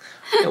Jack.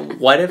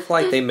 What if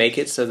like they make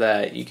it so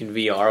that you can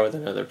VR with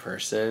another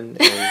person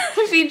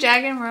and be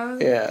Jack and Rose?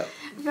 yeah.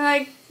 I feel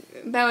like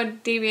that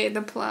would deviate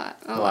the plot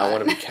a lot. I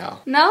want to be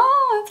Cal. No,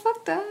 it's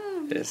fucked up.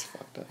 It is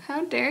fucked up.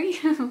 How dare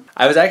you?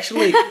 I was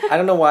actually, I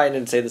don't know why I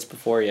didn't say this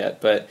before yet,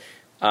 but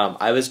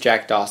I was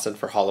Jack Dawson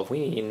for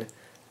Halloween.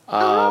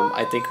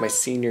 I think my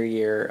senior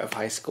year of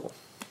high school.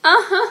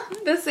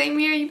 The same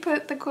year you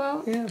put the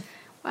quote? Yeah.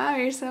 Wow,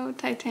 you're so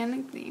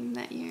Titanic themed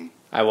that year.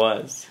 I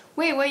was.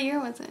 Wait, what year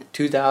was it?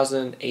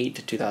 2008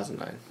 to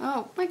 2009.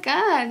 Oh my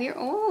god, you're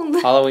old.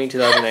 Halloween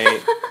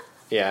 2008.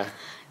 Yeah.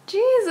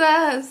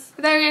 Jesus.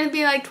 I thought you were going to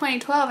be like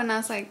 2012, and I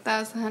was like, that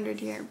was the 100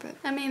 year. But,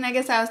 I mean, I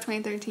guess that was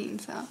 2013,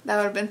 so that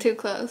would have been too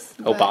close.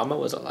 But Obama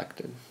was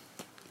elected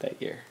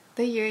that year.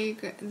 The year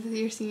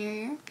your senior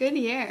year? Good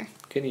year.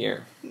 Good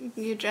year.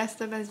 You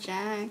dressed up as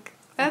Jack.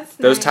 That's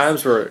Those nice.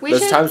 times were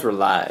times were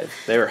live.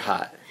 They were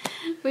hot.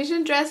 We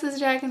should dress as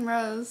Jack and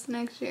Rose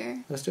next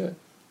year. Let's do it.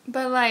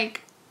 But,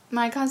 like,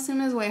 my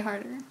costume is way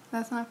harder.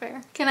 That's not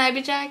fair. Can I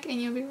be Jack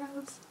and you be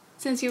Rose?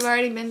 Since you've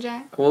already been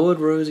Jack. What would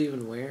Rose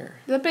even wear?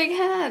 The big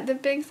hat. The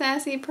big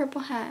sassy purple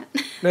hat.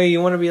 No,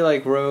 you want to be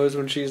like Rose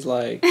when she's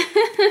like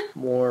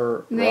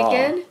more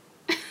naked.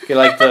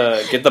 Raw.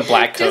 Get the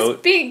black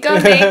coat. Just go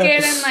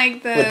naked and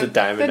like the with the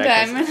diamond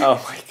necklace.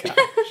 Oh my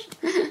gosh.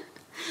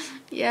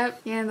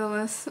 Yep,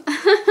 scandalous.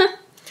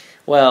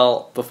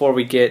 Well, before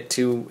we get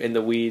too in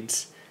the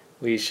weeds,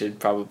 we should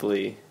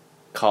probably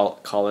call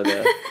it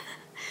a.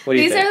 What do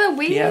you These think? are the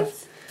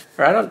weeds.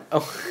 Or I don't.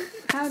 Oh.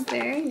 How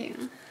dare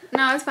you?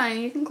 No, it's fine.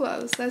 You can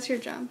close. That's your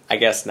job. I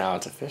guess now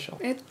it's official.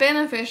 It's been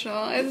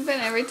official. It's been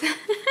every time.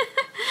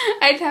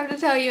 I'd have to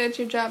tell you it's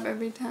your job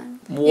every time.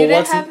 Well, you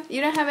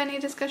didn't have any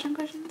discussion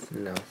questions?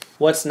 No.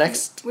 What's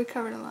next? We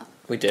covered a lot.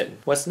 We did.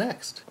 What's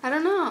next? I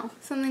don't know.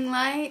 Something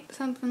light,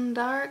 something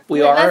dark.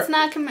 Let's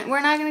not commit.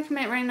 We're not going to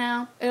commit right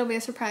now. It'll be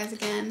a surprise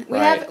again. We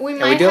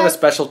We do have a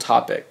special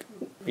topic.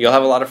 You'll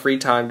have a lot of free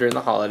time during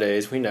the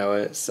holidays. We know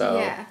it. So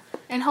yeah,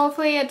 and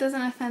hopefully it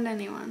doesn't offend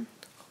anyone.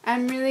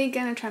 I'm really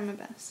going to try my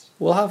best.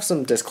 We'll have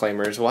some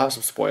disclaimers. We'll have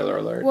some spoiler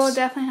alerts. We'll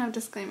definitely have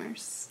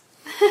disclaimers.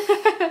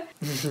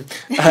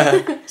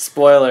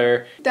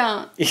 Spoiler.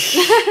 Don't.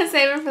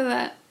 Save it for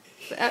that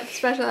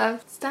special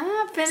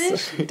Stop,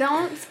 finish.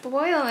 Don't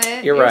spoil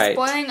it. You're right.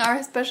 Spoiling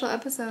our special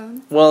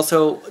episode. Well,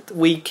 so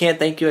we can't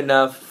thank you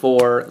enough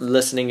for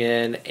listening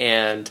in,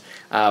 and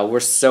we're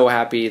so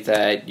happy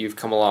that you've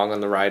come along on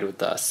the ride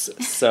with us.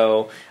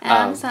 So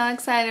I'm so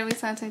excited we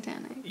saw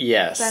Titanic.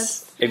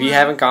 Yes. If you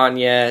haven't gone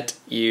yet,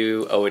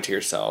 you owe it to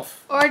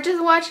yourself. Or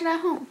just watch it at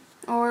home.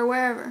 Or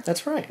wherever.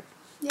 That's right.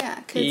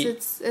 Yeah,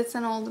 because it's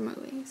an old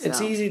movie. So.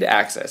 It's easy to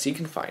access. You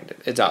can find it.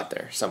 It's out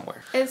there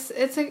somewhere. It's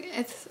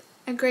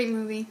a great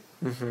movie.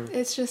 Mm-hmm.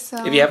 It's just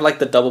so... If you have, like,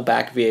 the double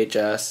back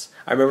VHS,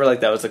 I remember, like,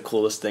 that was the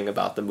coolest thing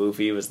about the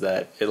movie was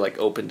that it, like,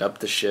 opened up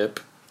the ship,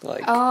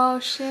 like... Oh,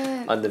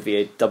 shit. On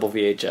the double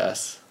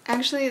VHS.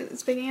 Actually,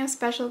 speaking of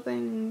special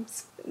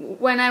things,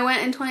 when I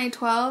went in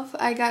 2012,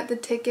 I got the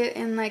ticket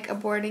in, like, a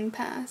boarding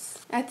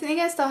pass. I think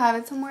I still have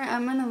it somewhere.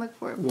 I'm gonna look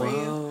for it for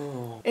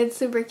you. It's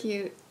super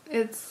cute.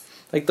 It's...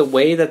 Like, the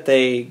way that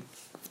the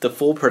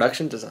full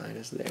production design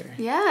is there.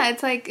 Yeah,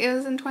 it's like, it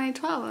was in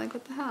 2012. Like,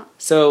 what the hell?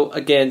 So,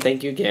 again,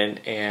 thank you again,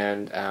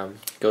 and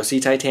go see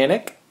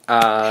Titanic.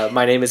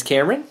 My name is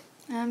Cameron.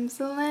 I'm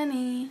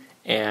Selene.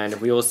 And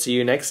we will see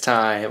you next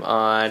time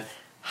on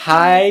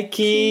High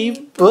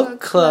Key Book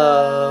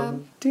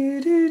Club.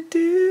 Do, do, do,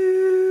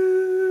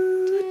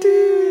 do,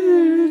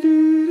 do, do, do,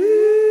 do,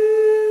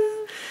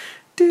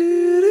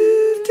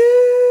 do.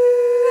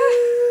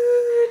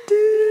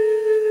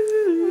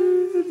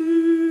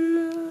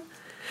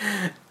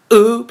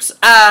 Oops,